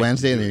 Yeah. This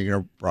Wednesday, and then you're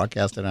going to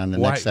broadcast it on the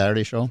next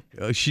Saturday show?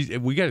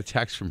 We got a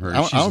text from her.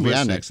 I'll be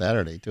on next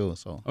Saturday, too.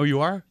 So. Oh,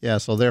 you are? Yeah,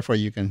 so therefore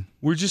you can...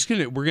 We're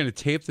gonna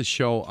tape the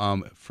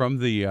show from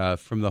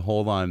the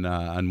hold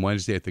on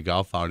Wednesday at the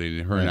golf outing,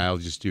 and her and I will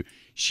just do...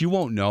 She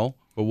won't know,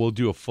 but we'll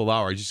do a full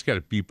hour. I just got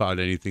to beep out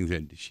anything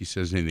that she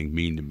says anything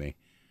mean to me.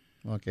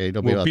 Okay.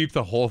 We'll beep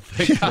the whole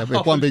thing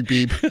out. One big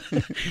beep.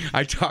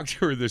 I talked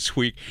to her this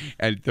week,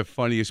 and the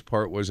funniest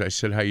part was I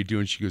said, how you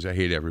doing? She goes, I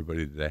hate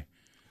everybody today.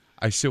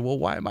 I said, well,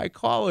 why am I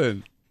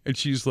calling? And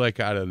she's like,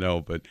 I don't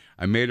know, but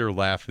I made her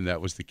laugh, and that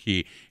was the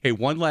key. Hey,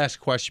 one last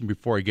question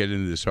before I get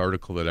into this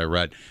article that I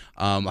read.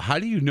 How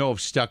do you know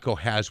if stucco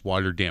has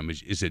water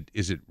damage? Is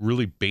it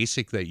really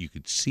basic that you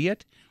could see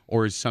it,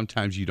 or is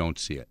sometimes you don't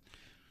see it?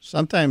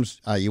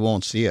 Sometimes you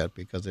won't see it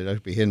because it'll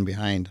be hidden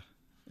behind,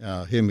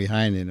 and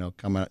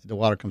the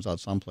water comes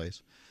out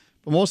someplace.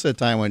 But most of the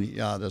time, when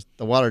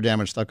the water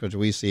damage stucco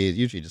we see, it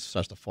usually just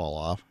starts to fall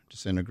off,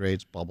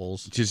 disintegrates,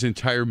 bubbles. Just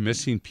entire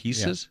missing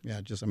pieces.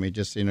 Yeah,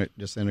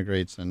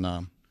 disintegrates,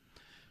 and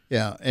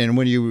and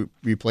when you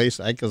replace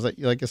it, because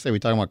like I say, we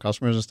talk about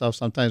customers and stuff.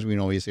 Sometimes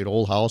we see an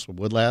old house with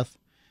wood lath.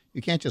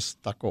 You can't just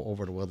stucco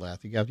over the wood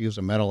lath. You have to use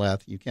a metal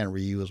lath. You can't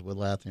reuse wood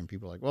lath. And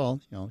people are like, well,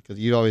 because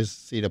you always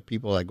see the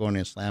people that go in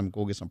and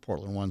go get some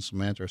Portland 1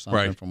 cement or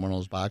something from one of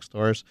those box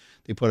stores.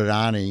 They put it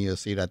on, and you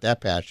see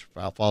that patch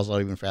falls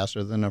out even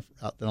faster than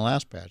the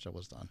last patch that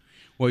was done.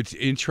 Well, it's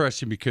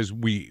interesting because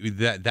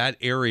that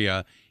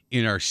area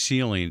in our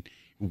ceiling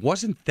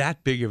wasn't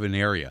that big of an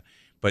area.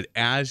 But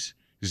as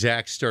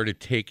Zach started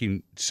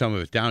taking some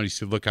of it down, he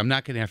said, look, I'm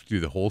not going to have to do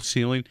the whole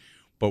ceiling,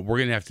 but we're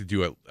going to have to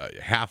do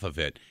half of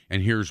it,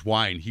 and here's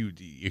why. And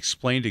he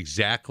explained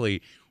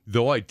exactly,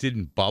 though I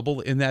didn't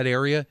bubble in that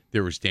area,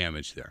 there was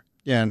damage there.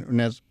 Yeah, and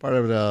that's part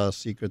of the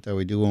secret that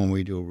we do when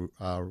we do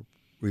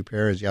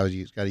repairs. You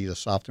got to use a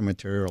softer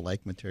material or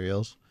like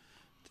materials,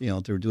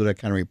 to do that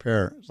kind of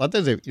repair. A lot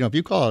of times, if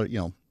you call it,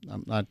 I'm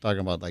not talking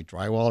about like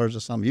drywallers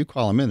or something. You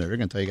call them in there, they're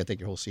going to tell you got to take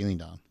your whole ceiling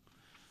down.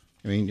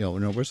 I mean, no,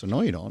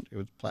 you don't.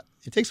 It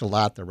takes a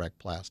lot to wreck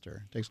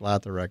plaster. It takes a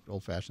lot to wreck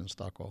old-fashioned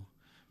stucco.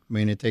 I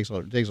mean, it takes a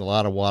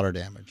lot of water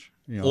damage.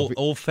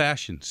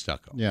 Old-fashioned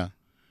stucco. Yeah.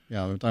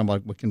 We're talking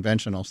about with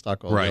conventional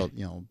stucco. Right.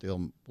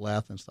 They'll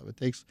lath and stuff. It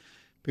takes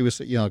people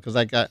say, because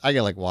I got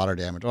like water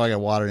damage. I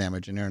got water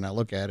damage in there, and I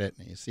look at it,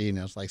 and you see, and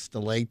it's like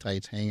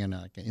stalactites hanging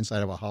like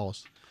inside of a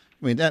house.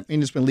 I mean,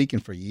 it's been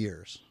leaking for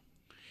years.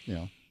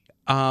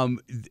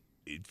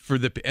 For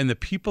the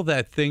people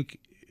that think,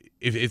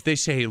 if they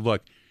say, hey,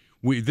 look,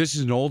 this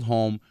is an old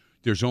home.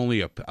 There's only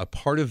a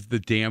part of the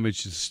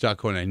damage that's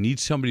stucco, and I need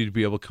somebody to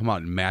be able to come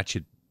out and match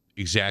it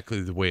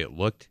exactly the way it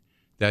looked.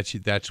 That's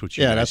what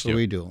you. Yeah, that's what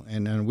we do,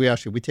 and then we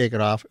take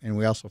it off, and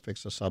we also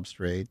fix the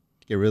substrate,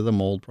 get rid of the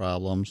mold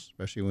problems,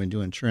 especially when you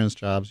do insurance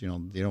jobs. You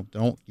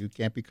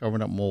can't be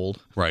covering up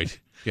mold. Right.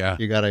 Yeah.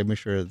 You got to make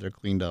sure that they're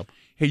cleaned up.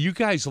 Hey, you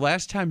guys,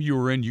 last time you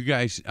were in, you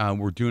guys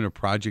were doing a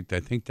project, I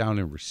think, down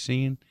in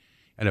Racine,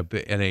 at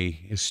a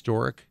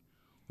historic.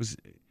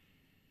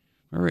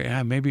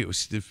 Maybe it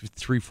was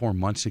 3-4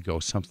 months ago,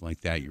 something like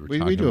that. You were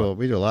talking about.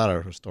 We do a lot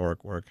of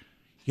historic work.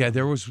 Yeah,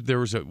 there was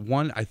a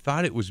one. I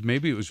thought it was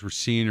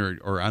Racine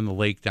or on the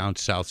lake down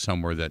south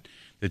somewhere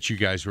that you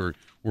guys were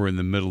in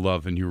the middle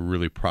of, and you were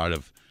really proud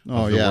of.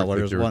 Oh yeah, well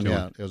there's one.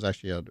 Yeah, it was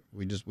actually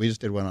we just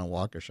did one on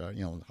Waukesha.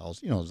 The house.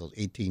 Those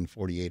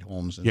 1848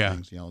 homes and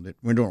things.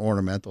 We're doing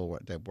ornamental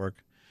type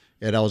work.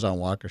 Yeah, that was on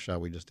Waukesha.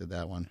 We just did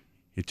that one.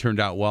 It turned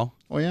out well.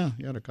 Oh yeah,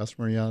 the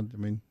customer. Yeah, I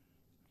mean,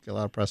 get a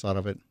lot of press out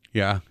of it.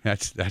 Yeah,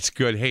 that's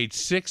good. Hey,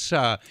 6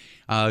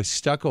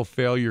 stucco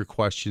failure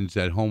questions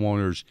that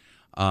homeowners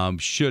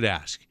should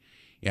ask.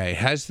 Yeah,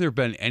 has there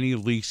been any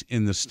leaks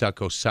in the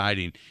stucco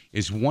siding?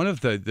 Is one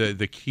of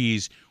the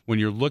keys when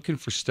you're looking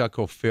for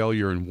stucco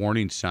failure and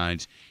warning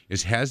signs.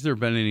 Has there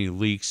been any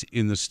leaks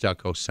in the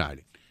stucco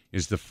siding?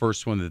 is the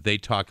first one that they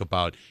talk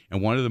about,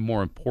 and one of the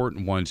more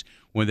important ones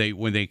when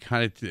they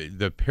kind of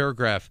the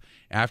paragraph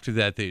after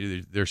that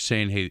they're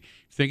saying, hey,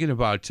 thinking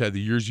about the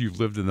years you've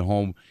lived in the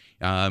home,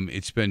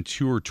 it's been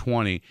 2 or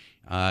 20.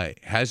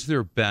 Has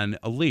there been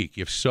a leak?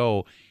 If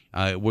so,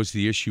 was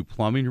the issue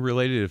plumbing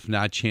related? If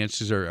not,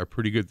 chances are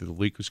pretty good that the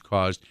leak was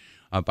caused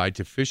by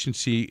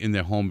deficiency in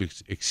the home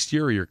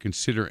exterior.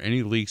 Consider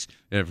any leaks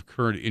that have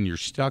occurred in your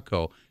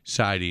stucco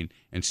siding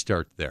and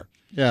start there.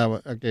 Yeah,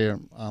 okay.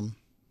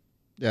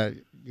 Yeah,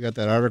 you got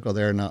that article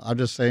there. Now, I'm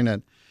just saying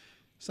that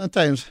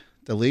sometimes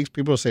the leaks,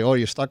 people say, oh,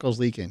 your stucco's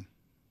leaking.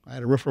 I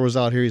had a roofer was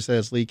out here, he said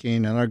it's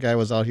leaking. Another guy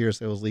was out here,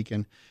 said it was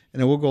leaking. And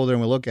then we'll go there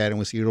and we'll look at it and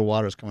we'll see where the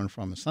water's coming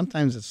from. And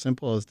sometimes it's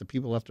simple as the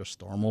people left their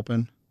storm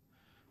open,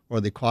 or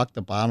they caulk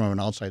the bottom of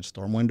an outside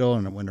storm window,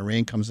 and when the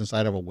rain comes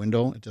inside of a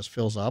window, it just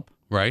fills up.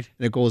 Right.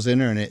 And it goes in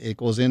there, and it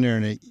goes in there,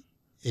 and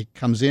it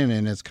comes in,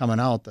 and it's coming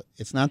out.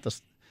 It's not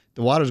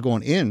the water's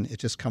going in,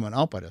 it's just coming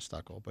out by the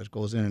stucco, but it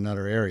goes in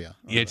another area.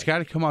 Yeah, it's got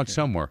to come out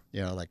somewhere.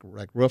 Yeah, like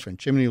roof and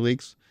chimney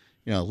leaks,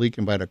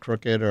 leaking by the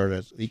crooked, or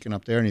it's leaking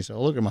up there, and you say,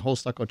 oh, look at my whole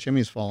stucco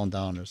chimney's falling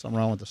down. There's something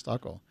wrong with the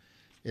stucco.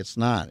 It's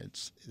not.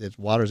 It's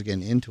water's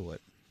getting into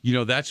it.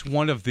 That's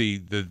one of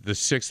the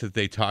 6 that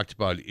they talked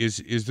about.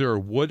 Is there a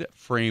wood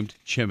framed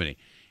chimney?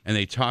 And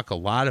they talk a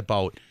lot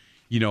about,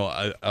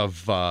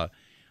 of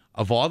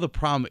all the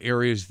problem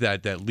areas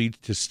that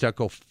lead to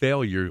stucco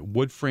failure,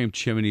 wood framed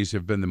chimneys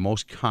have been the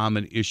most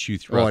common issue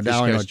throughout this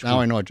country. Now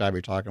I know what job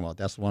you're talking about.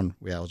 That's the one.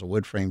 Yeah, it was a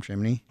wood frame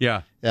chimney.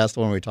 Yeah, that's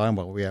the one we were talking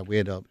about. We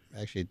had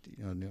actually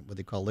what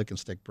they call lick and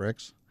stick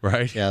bricks.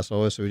 Right. Yeah,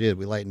 so we did.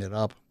 We lightened it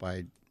up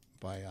by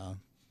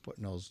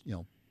putting those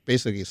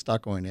basically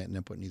stucco in it and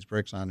then putting these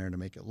bricks on there to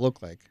make it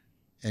look like,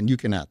 and you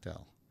cannot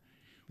tell.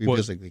 We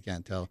physically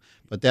can't tell.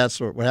 But that's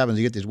what happens.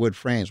 You get these wood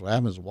frames. What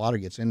happens is water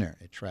gets in there.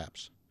 It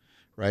traps,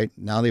 right?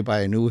 Now they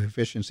buy a new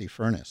efficiency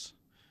furnace,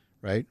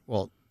 right?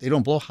 Well, they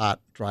don't blow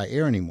hot, dry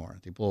air anymore.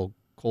 They blow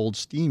cold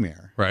steam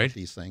air. Right.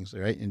 These things,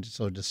 right? And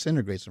so it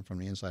disintegrates them from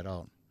the inside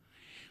out.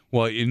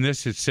 Well, in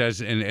this it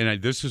says,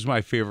 and this was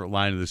my favorite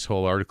line of this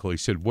whole article. He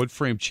said, wood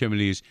frame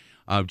chimneys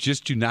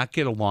just do not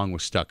get along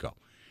with stucco.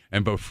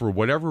 But for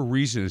whatever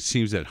reason, it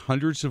seems that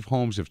hundreds of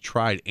homes have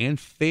tried and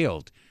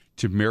failed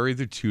to marry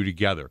the two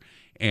together.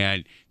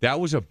 And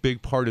that was a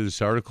big part of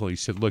this article. He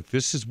said, look,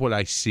 this is what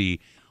I see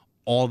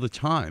all the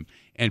time.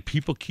 And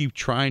people keep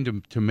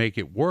trying to make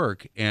it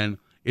work. And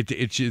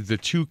it's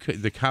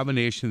the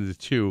combination of the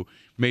two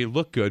may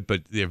look good,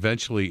 but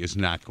eventually is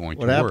not going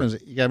to work. What happens,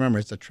 you got to remember,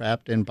 it's a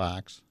trapped-in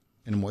box,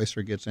 and the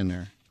moisture gets in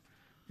there.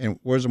 And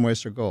where's the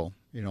moisture go?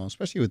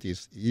 Especially with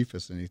these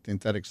EIFS and these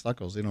synthetic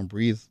stuccos, they don't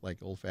breathe like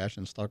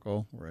old-fashioned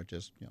stucco, where it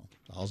just,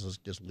 the houses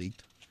just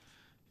leaked.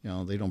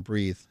 They don't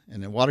breathe,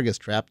 and the water gets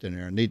trapped in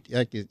there. And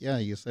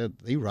you said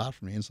they rot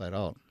from the inside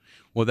out.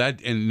 Well,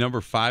 and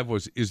number 5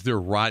 was, is there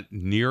rot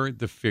near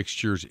the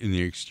fixtures in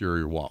the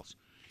exterior walls?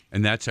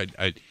 And that's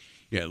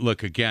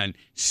look again,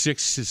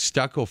 6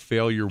 stucco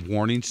failure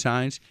warning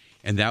signs,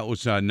 and that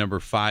was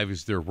number 5.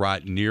 Is there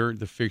rot near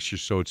the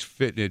fixtures? So it's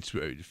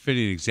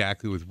fitting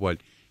exactly with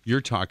what you're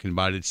talking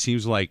about. It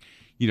seems like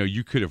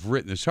you could have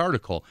written this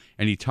article,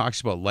 and he talks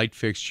about light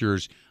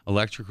fixtures,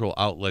 electrical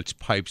outlets,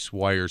 pipes,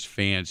 wires,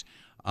 fans,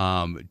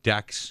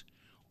 decks.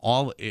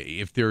 All,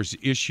 if there's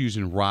issues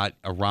and rot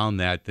around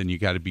that, then you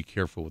got to be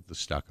careful with the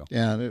stucco.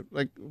 Yeah,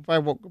 like if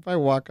I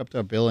walk up to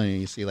a building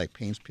and you see like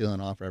paint's peeling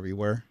off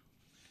everywhere,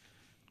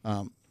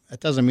 it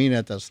doesn't mean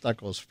that the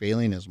stucco is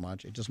failing as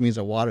much. It just means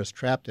the water's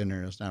trapped in there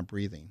and it's not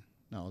breathing.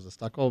 Now,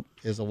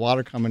 is the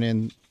water coming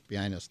in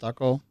behind the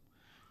stucco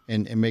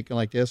and making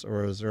like this,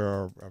 or is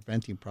there a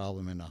venting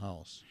problem in the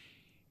house?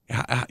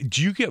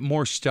 Do you get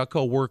more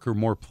stucco work or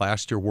more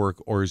plaster work,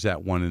 or is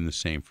that one and the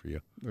same for you?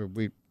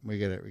 We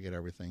get it. We get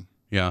everything.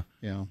 Yeah.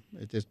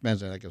 It just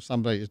depends. Like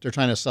if they're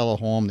trying to sell a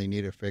home, they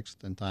need it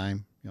fixed in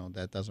time.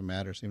 That doesn't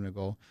matter. Seem to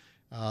go.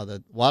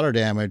 The water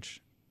damage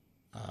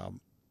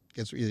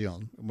gets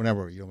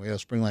whenever we have a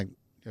spring like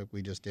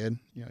we just did.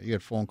 You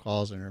get phone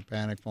calls and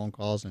panic phone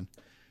calls, and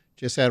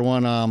just had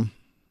one.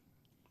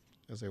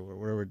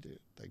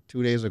 Like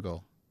 2 days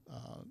ago,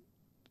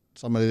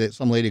 some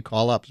lady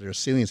called up. Their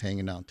ceiling's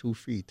hanging down 2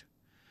 feet.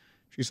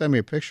 She sent me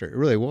a picture. It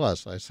really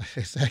was. So I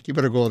said, you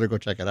better go there, go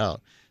check it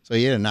out. So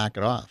he had to knock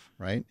it off,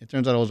 right? It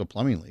turns out it was a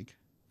plumbing leak.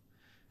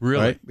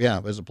 Really? Right? Yeah,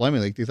 it was a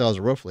plumbing leak. He thought it was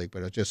a roof leak,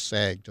 but it just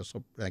sagged just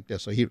like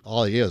this. So he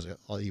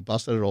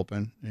busted it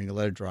open, and you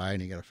let it dry,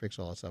 and you got to fix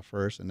all that stuff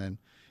first, and then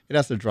it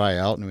has to dry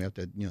out, and we have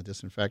to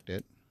disinfect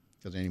it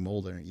because any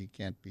mold in it, you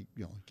can't be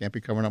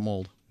covering up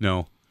mold.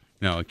 No,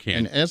 it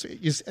can't.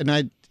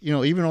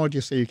 Even though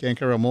you say you can't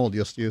cover up mold,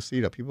 you'll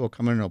see that people will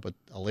come in and put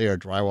a layer of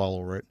drywall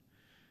over it.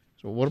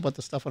 So what about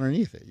the stuff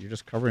underneath it? You're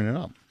just covering it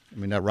up. I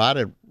mean, that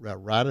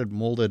rotted,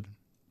 molded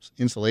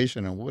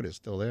insulation and wood is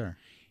still there.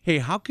 Hey,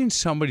 how can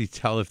somebody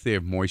tell if they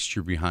have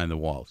moisture behind the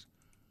walls?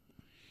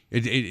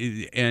 And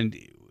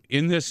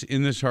in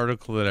this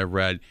article that I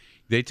read,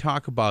 they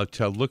talk about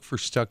look for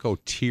stucco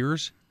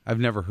tears. I've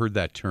never heard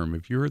that term.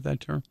 Have you heard that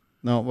term?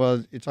 No.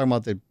 Well, you're talking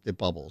about the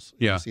bubbles.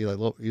 Yeah.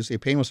 You see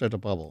paint will start to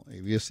bubble.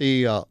 If you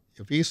see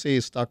if you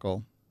see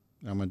stucco,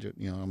 I'm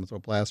gonna throw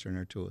plaster in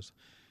there too.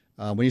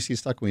 When you see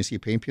stucco, when you see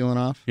paint peeling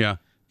off, Yeah.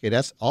 okay,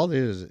 that's all it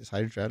is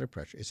hydrostatic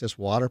pressure. It's just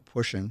water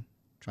pushing,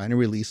 trying to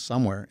release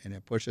somewhere, and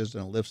it pushes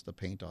and it lifts the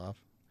paint off,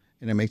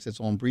 and it makes its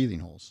own breathing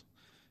holes.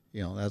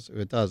 That's what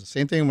it does.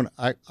 Same thing when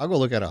I'll go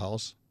look at a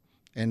house,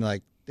 and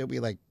like there'll be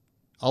like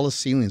all the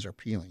ceilings are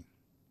peeling.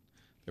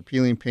 They're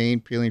peeling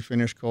paint, peeling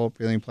finish coat,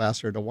 peeling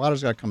plaster. The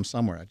water's got to come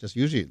somewhere. Just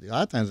usually, a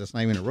lot of times, it's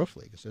not even a roof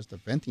leak. It's just a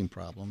venting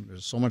problem.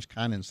 There's so much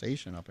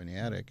condensation up in the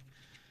attic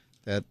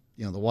that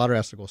the water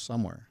has to go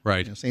somewhere.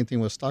 Right. Same thing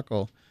with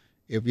stucco.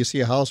 If you see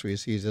a house where you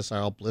see this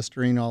all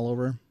blistering all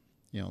over,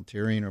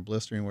 tearing or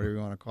blistering, whatever you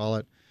want to call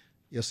it,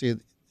 you'll see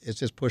it's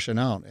just pushing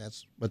out.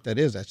 That's what that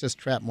is. That's just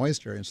trapped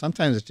moisture. And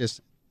sometimes it's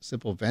just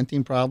simple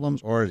venting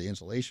problems, or the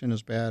insulation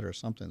is bad, or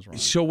something's wrong.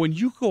 So when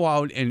you go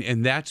out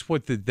and that's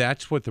what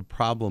the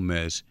problem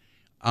is,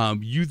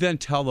 you then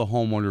tell the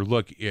homeowner,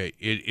 look,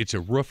 it's a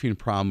roofing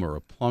problem or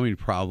a plumbing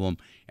problem,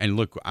 and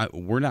look,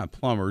 we're not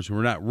plumbers,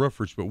 we're not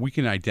roofers, but we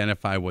can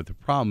identify what the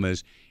problem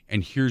is,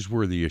 and here's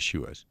where the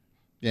issue is.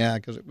 Yeah,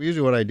 because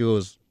usually what I do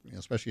is,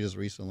 especially just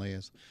recently,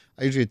 is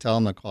I usually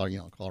tell them to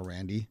call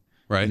Randy.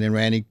 Right. And then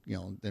Randy,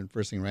 then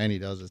first thing Randy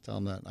does is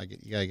tell them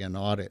that you gotta get an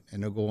audit,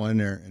 and they'll go in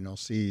there and they'll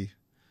see.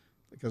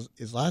 Because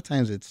a lot of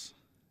times it's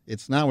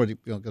not where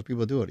because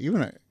people do it.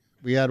 Even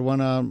we had one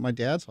my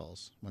dad's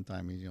house one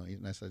time.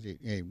 And I said,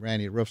 "Hey,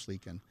 Randy, the roof's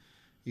leaking."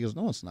 He goes,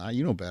 "No, it's not.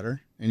 You know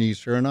better." And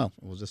sure enough,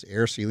 it was this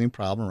air sealing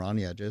problem around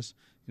the edges.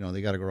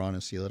 They got to go around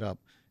and seal it up.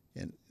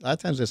 And a lot of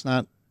times it's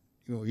not.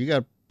 You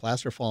got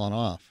plaster falling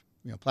off.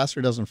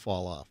 Plaster doesn't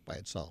fall off by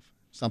itself.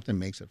 Something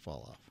makes it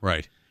fall off.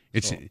 Right.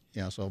 It's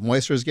so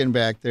moisture is getting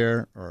back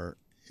there, or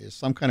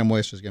some kind of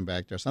moisture is getting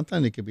back there.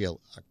 Sometimes it could be a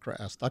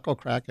stucco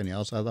crack on the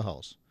outside of the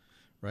house.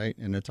 Right,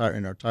 and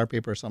our tar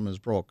paper or something is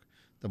broke.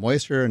 The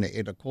moisture and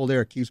the cold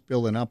air keeps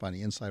building up on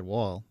the inside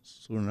wall.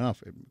 Soon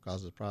enough, it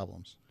causes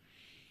problems.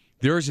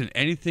 There isn't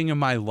anything in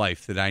my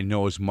life that I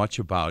know as much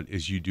about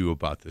as you do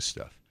about this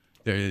stuff.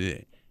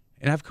 And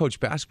I've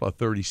coached basketball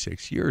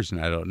 36 years, and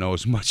I don't know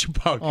as much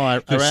about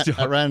this stuff.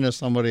 I ran into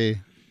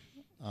somebody,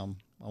 I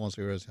won't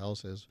say where his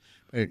house is,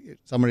 but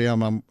somebody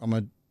I'm going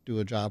to do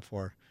a job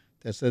for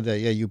that said that,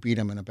 you beat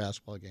him in a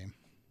basketball game.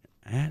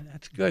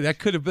 That's good. That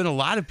could have been a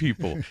lot of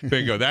people.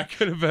 Bingo. That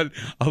could have been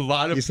a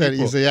lot of people.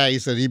 He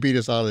said he beat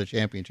us out of the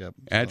championship.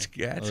 That's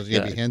good.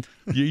 Give a hint?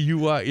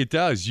 It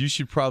does. You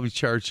should probably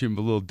charge him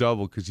a little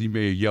double because he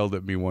may have yelled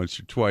at me once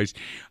or twice.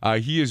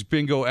 He is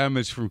Bingo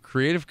Emmons from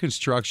Creative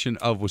Construction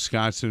of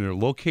Wisconsin. They're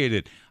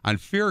located on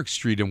Ferrick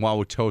Street in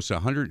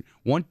Wauwatosa,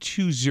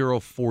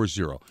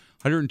 12040,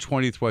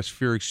 120th West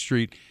Ferrick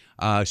Street,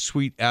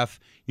 Suite F.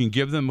 You can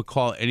give them a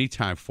call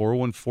anytime,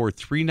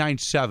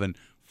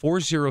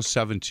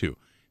 414-397-4072,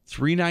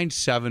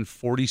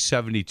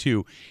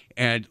 397-4072.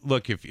 And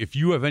look, if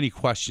you have any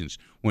questions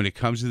when it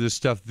comes to this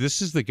stuff,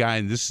 this is the guy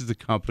and this is the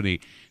company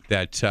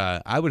that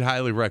I would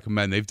highly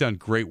recommend. They've done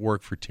great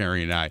work for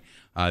Terry and I,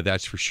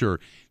 that's for sure.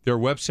 Their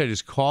website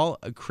is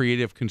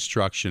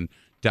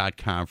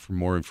callcreativeconstruction.com for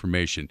more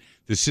information.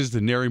 This is the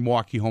NARI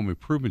Milwaukee Home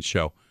Improvement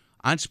Show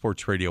on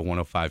Sports Radio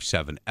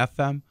 105.7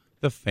 FM,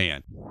 The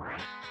Fan.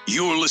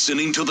 You're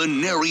listening to the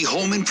NARI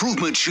Home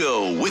Improvement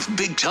Show with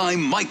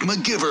big-time Mike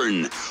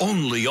McGivern,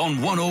 only on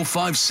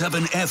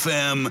 105.7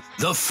 FM,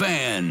 The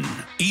Fan.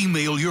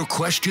 Email your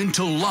question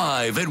to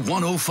live at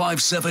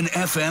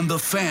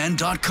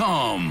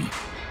 1057fmthefan.com.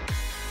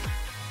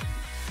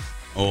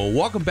 Oh,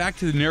 welcome back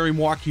to the NARI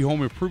Milwaukee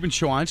Home Improvement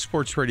Show on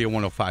Sports Radio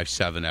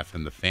 105.7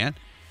 FM, The Fan.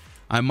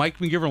 I'm Mike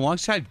McGivern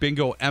alongside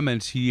Bingo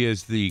Emmons. He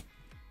is the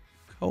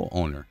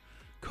co-owner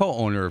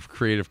of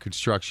Creative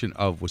Construction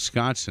of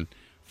Wisconsin.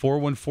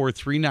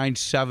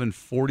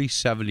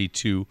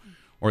 414-397-4072,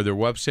 or their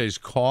website is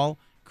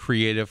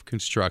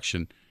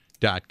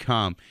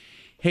callcreativeconstruction.com.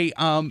 Hey,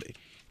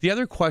 the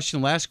other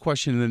question, last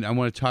question, and then I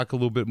want to talk a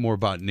little bit more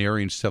about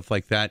NARI and stuff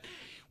like that.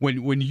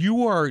 When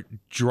you are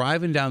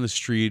driving down the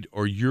street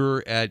or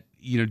you're at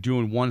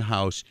doing one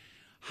house,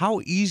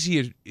 how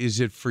easy is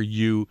it for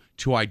you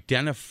to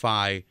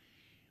identify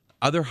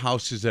other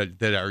houses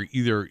that are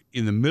either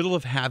in the middle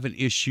of having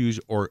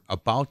issues or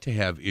about to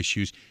have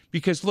issues?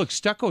 Because look,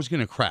 stucco is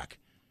going to crack.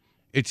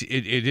 It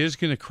is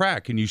going to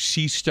crack, and you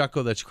see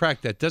stucco that's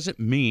cracked. That doesn't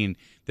mean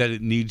that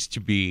it needs to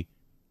be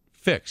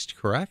fixed,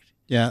 correct?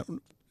 Yeah.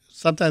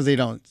 Sometimes they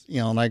don't,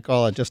 and I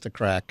call it just a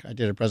crack. I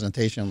did a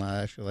presentation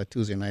like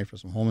Tuesday night for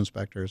some home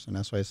inspectors, and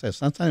that's what I said.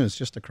 Sometimes it's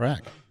just a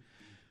crack.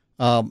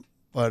 But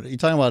you're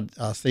talking about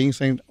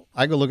things.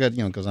 I go look at,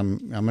 because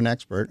I'm an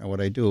expert at what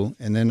I do,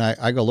 and then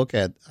I go look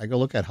at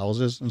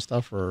houses and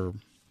stuff for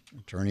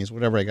attorneys,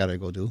 whatever I got to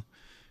go do,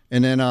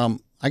 and then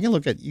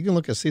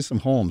you can see some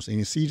homes, and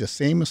you see the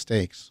same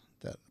mistakes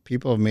that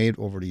people have made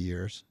over the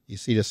years. You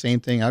see the same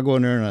thing. I go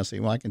in there and I say,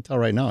 well, I can tell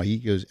right now. He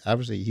used a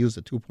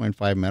 2.5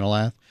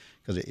 Metalath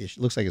because it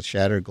looks like it's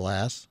shattered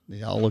glass.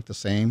 They all look the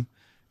same.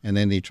 And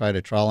then they try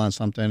to trowel on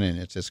something, and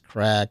it's just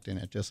cracked, and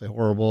it's just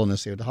horrible. And they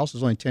say, the house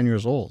is only 10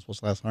 years old. It's supposed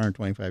to last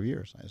 125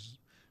 years. I said,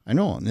 I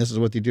know, and this is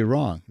what they did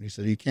wrong. And he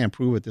said, you can't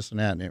prove it, this and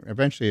that. And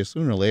eventually,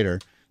 sooner or later,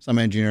 some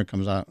engineer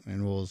comes out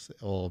and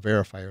will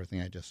verify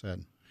everything I just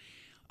said.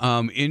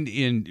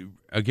 In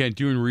again,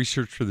 doing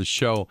research for the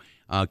show,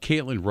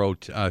 Caitlin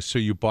wrote, so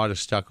you bought a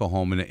stucco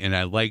home, and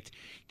I liked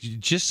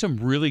just some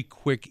really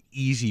quick,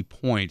 easy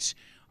points,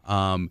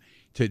 to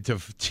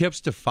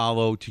tips to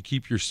follow to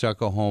keep your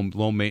stucco home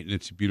low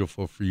maintenance and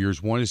beautiful for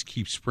years. One is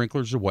keep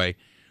sprinklers away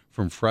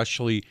from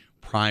freshly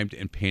primed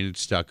and painted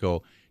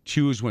stucco.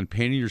 2 is when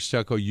painting your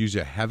stucco, use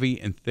a heavy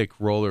and thick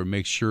roller.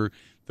 Make sure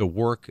to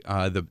work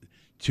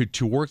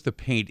the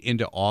paint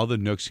into all the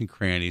nooks and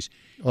crannies.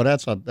 Oh,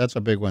 that's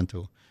a big one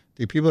too.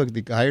 The people,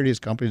 they hire these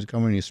companies to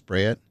come in and you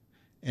spray it,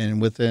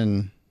 and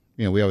within,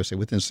 we always say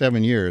within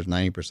 7 years,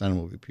 90%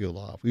 will be peeled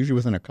off. Usually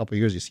within a couple of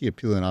years, you see it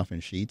peeling off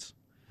in sheets.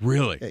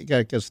 Really?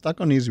 Because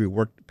stucco needs to be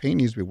worked, paint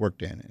needs to be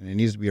worked in, and it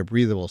needs to be a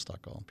breathable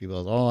stucco.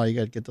 People say, you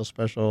got to get those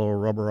special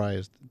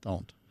rubberized.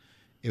 Don't.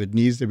 It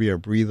needs to be a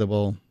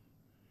breathable,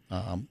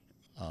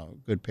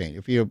 good paint.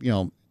 If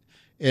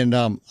and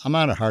I'm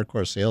not a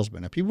hardcore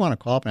salesman. If people want to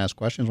call up and ask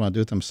questions, want to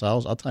do it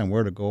themselves, I'll tell them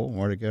where to go and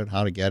where to get it,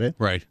 how to get it.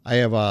 Right. I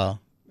have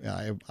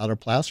other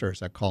plasterers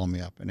that call me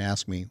up and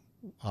ask me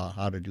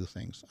how to do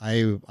things.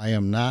 I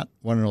am not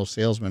one of those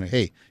salesmen.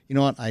 Hey, you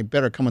know what? I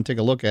better come and take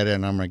a look at it,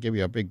 and I'm going to give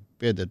you a big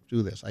bid to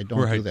do this. I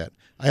don't do that.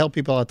 I help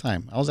people all the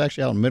time. I was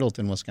actually out in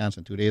Middleton,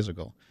 Wisconsin 2 days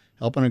ago,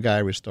 helping a guy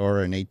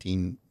restore an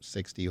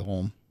 1860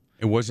 home.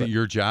 It wasn't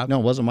your job? No,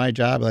 it wasn't my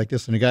job. Like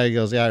this, and the guy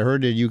goes, "Yeah, I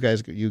heard that you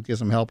get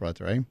some help out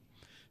there, right?"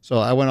 So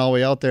I went all the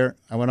way out there.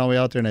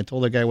 And I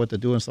told the guy what to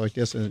do and stuff like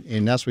this,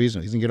 and that's the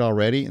reason he's gonna get all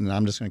ready, and then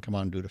I'm just gonna come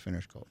out and do the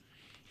finish coat.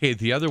 Hey,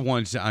 the other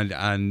ones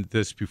on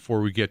this before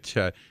we get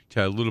to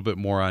a little bit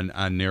more on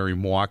NARI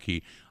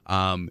Milwaukee,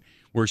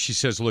 where she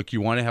says, look,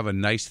 you want to have a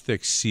nice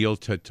thick seal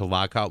to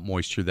lock out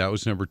moisture. That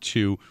was number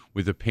 2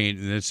 with the paint.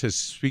 And then it says,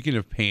 speaking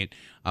of paint,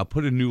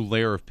 put a new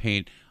layer of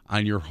paint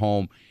on your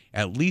home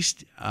at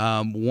least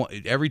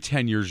every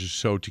 10 years or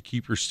so to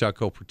keep your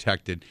stucco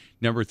protected.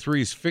 Number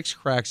 3 is fix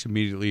cracks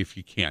immediately if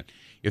you can.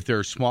 If there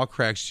are small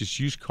cracks, just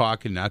use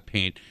caulk and not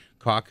paint.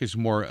 Caulk is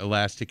more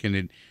elastic and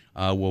it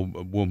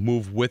will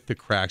move with the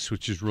cracks,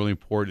 which is really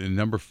important. And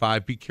number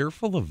 5, be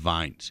careful of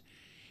vines.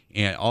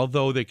 And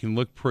although they can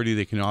look pretty,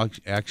 they can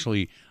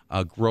actually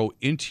grow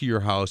into your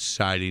house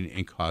siding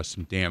and cause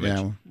some damage.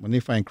 Yeah, when they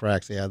find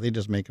cracks, they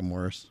just make them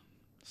worse.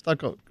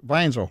 Stucco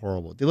vines are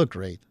horrible. They look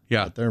great.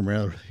 Yeah, but they're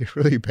really,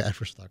 really bad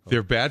for stucco.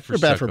 They're bad for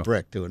They're bad for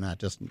brick too, not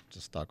just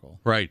stucco.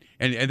 Right,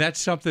 and that's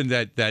something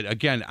that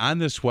again on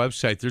this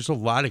website, there's a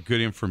lot of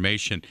good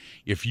information.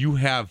 If you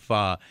have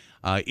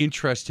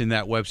interest in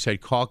that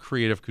website, call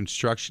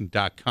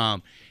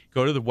creativeconstruction.com.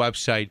 Go to the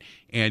website,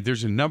 and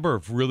there's a number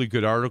of really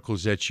good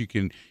articles that you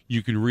can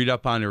read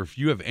up on, or if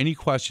you have any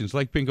questions,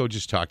 like Bingo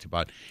just talked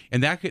about,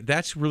 and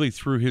that's really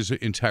through his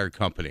entire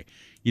company.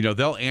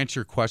 They'll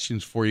answer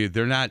questions for you.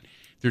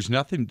 There's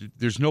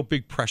no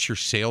big pressure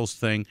sales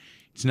thing.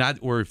 It's not,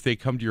 or if they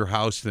come to your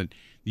house that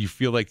you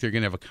feel like they're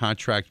going to have a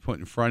contract put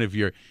in front of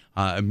you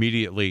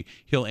immediately,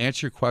 he'll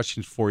answer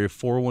questions for you.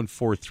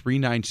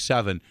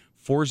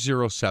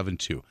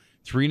 414-397-4072.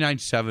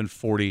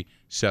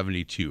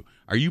 397-4072.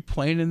 Are you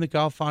playing in the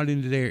golf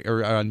outing today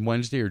or on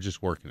Wednesday, or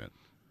just working it?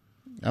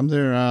 I'm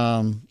there.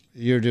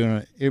 You're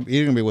doing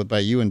either going to be by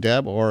you and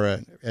Deb or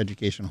an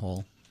education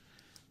hole,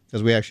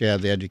 because we actually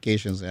have the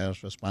educations as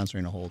for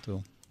sponsoring a hole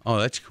too. Oh,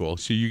 that's cool.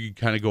 So you can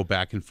kind of go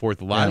back and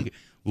forth. A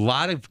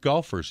lot of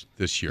golfers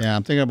this year. Yeah,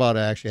 I'm thinking about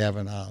actually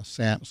having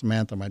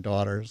Samantha, my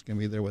daughter, is going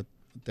to be there with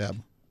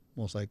Deb,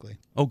 most likely.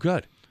 Oh,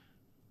 good.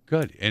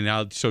 And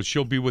now, so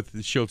she'll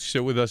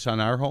sit with us on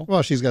our hole?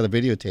 Well, she's got a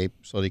videotape,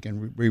 so they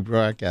can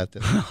rebroadcast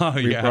it. Oh,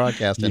 yeah.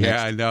 Rebroadcast it.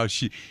 Yeah, I know.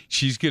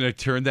 She's going to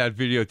turn that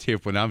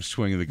videotape when I'm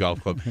swinging the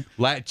golf club.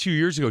 2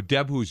 years ago,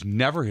 Deb, who's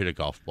never hit a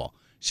golf ball,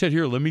 said,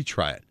 "Here, let me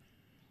try it."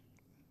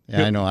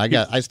 Yeah, I know.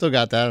 I still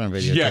got that on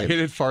videotape. Yeah, hit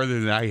it farther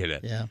than I hit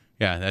it. Yeah.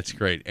 Yeah, that's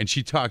great. And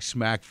she talked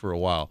smack for a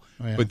while.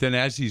 Oh, yeah. But then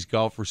as these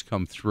golfers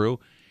come through,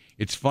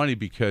 it's funny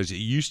because it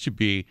used to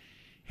be,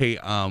 hey,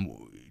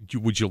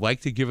 would you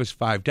like to give us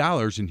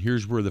 $5? And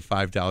here's where the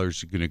 $5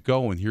 is going to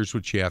go, and here's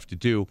what you have to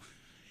do.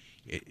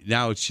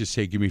 Now it's just,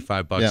 hey, give me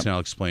 $5 and I'll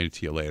explain it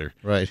to you later.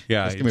 Right.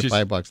 Yeah. Just give me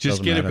 $5.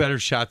 Just get matter. a better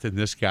shot than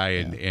this guy,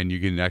 and you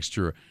get an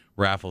extra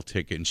raffle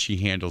ticket, and she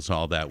handles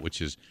all that,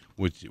 which is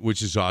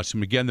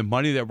awesome. Again, the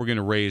money that we're going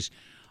to raise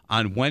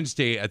on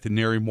Wednesday at the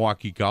NARI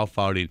Milwaukee Golf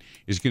Outing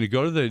is going to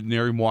go to the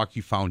NARI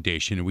Milwaukee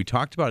Foundation, and we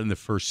talked about it in the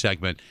first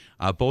segment.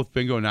 Both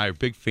Bingo and I are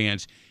big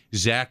fans.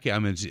 Zach,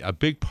 a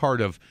big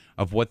part of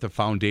what the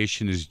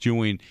foundation is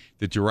doing,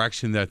 the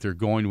direction that they're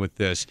going with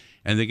this.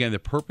 And again, the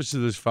purpose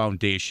of this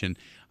foundation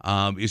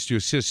is to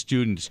assist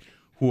students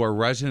who are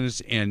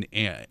residents and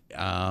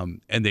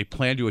they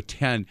plan to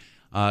attend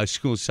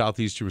school in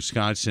southeastern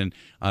Wisconsin,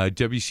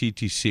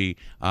 WCTC,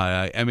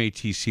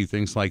 MATC,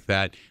 things like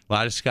that. A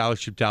lot of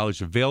scholarship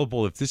dollars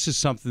available. If this is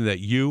something that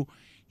you,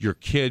 your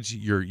kids,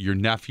 your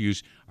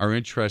nephews are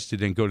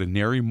interested in, go to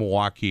NARI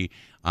Milwaukee.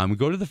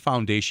 Go to the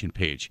foundation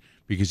page,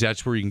 because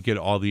that's where you can get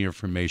all the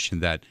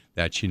information that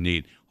you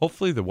need.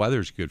 Hopefully the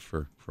weather's good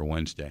for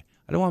Wednesday.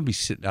 I don't want to be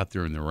sitting out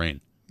there in the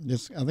rain. I think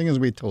it's going to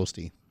be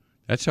toasty.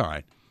 That's all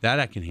right. That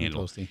I can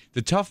handle. Toasty.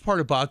 The tough part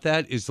about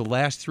that is the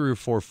last 3 or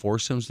 4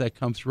 foursomes that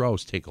come through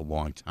always take a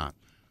long time.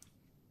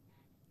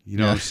 You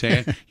know what I'm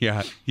saying?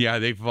 Yeah.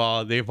 They've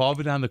all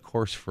been on the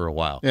course for a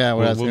while. Yeah,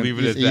 we'll leave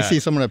it at that. You see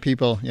some of the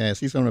people. Yeah, I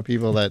see some of the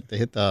people that they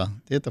hit the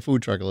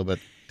food truck a little bit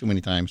too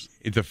many times.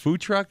 The food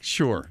truck,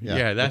 sure.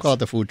 Yeah, That's we'll call it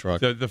the food truck.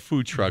 The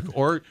food truck,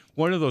 or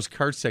one of those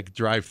carts that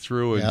drive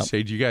through and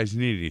say, "Do you guys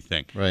need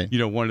anything?" Right. You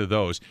know, one of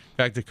those. In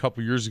fact, a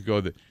couple years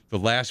ago, the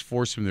last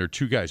foursome, there were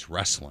 2 guys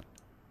wrestling,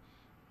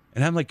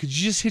 and I'm like, "Could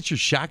you just hit your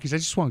shot? Because I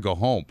just want to go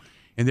home."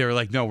 And they were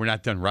like, "No, we're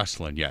not done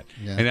wrestling yet."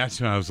 Yeah. And that's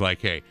when I was like,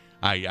 "Hey."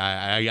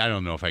 I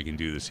don't know if I can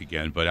do this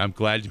again, but I'm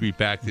glad to be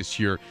back this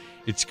year.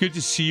 It's good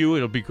to see you.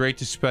 It'll be great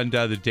to spend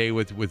the day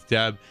with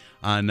Deb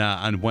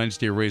on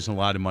Wednesday, raising a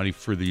lot of money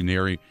for the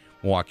NARI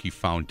Milwaukee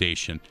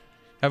Foundation.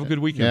 Have a good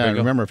weekend. Yeah, Big O.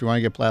 remember, if you want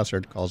to get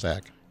plastered, call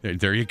Zach.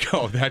 There you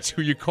go. That's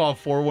who you call,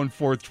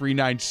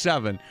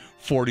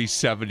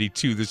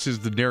 414-397-4072. This is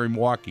the NARI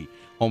Milwaukee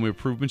Home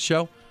Improvement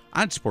Show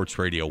on Sports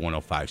Radio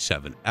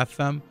 105.7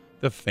 FM,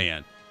 The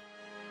Fan.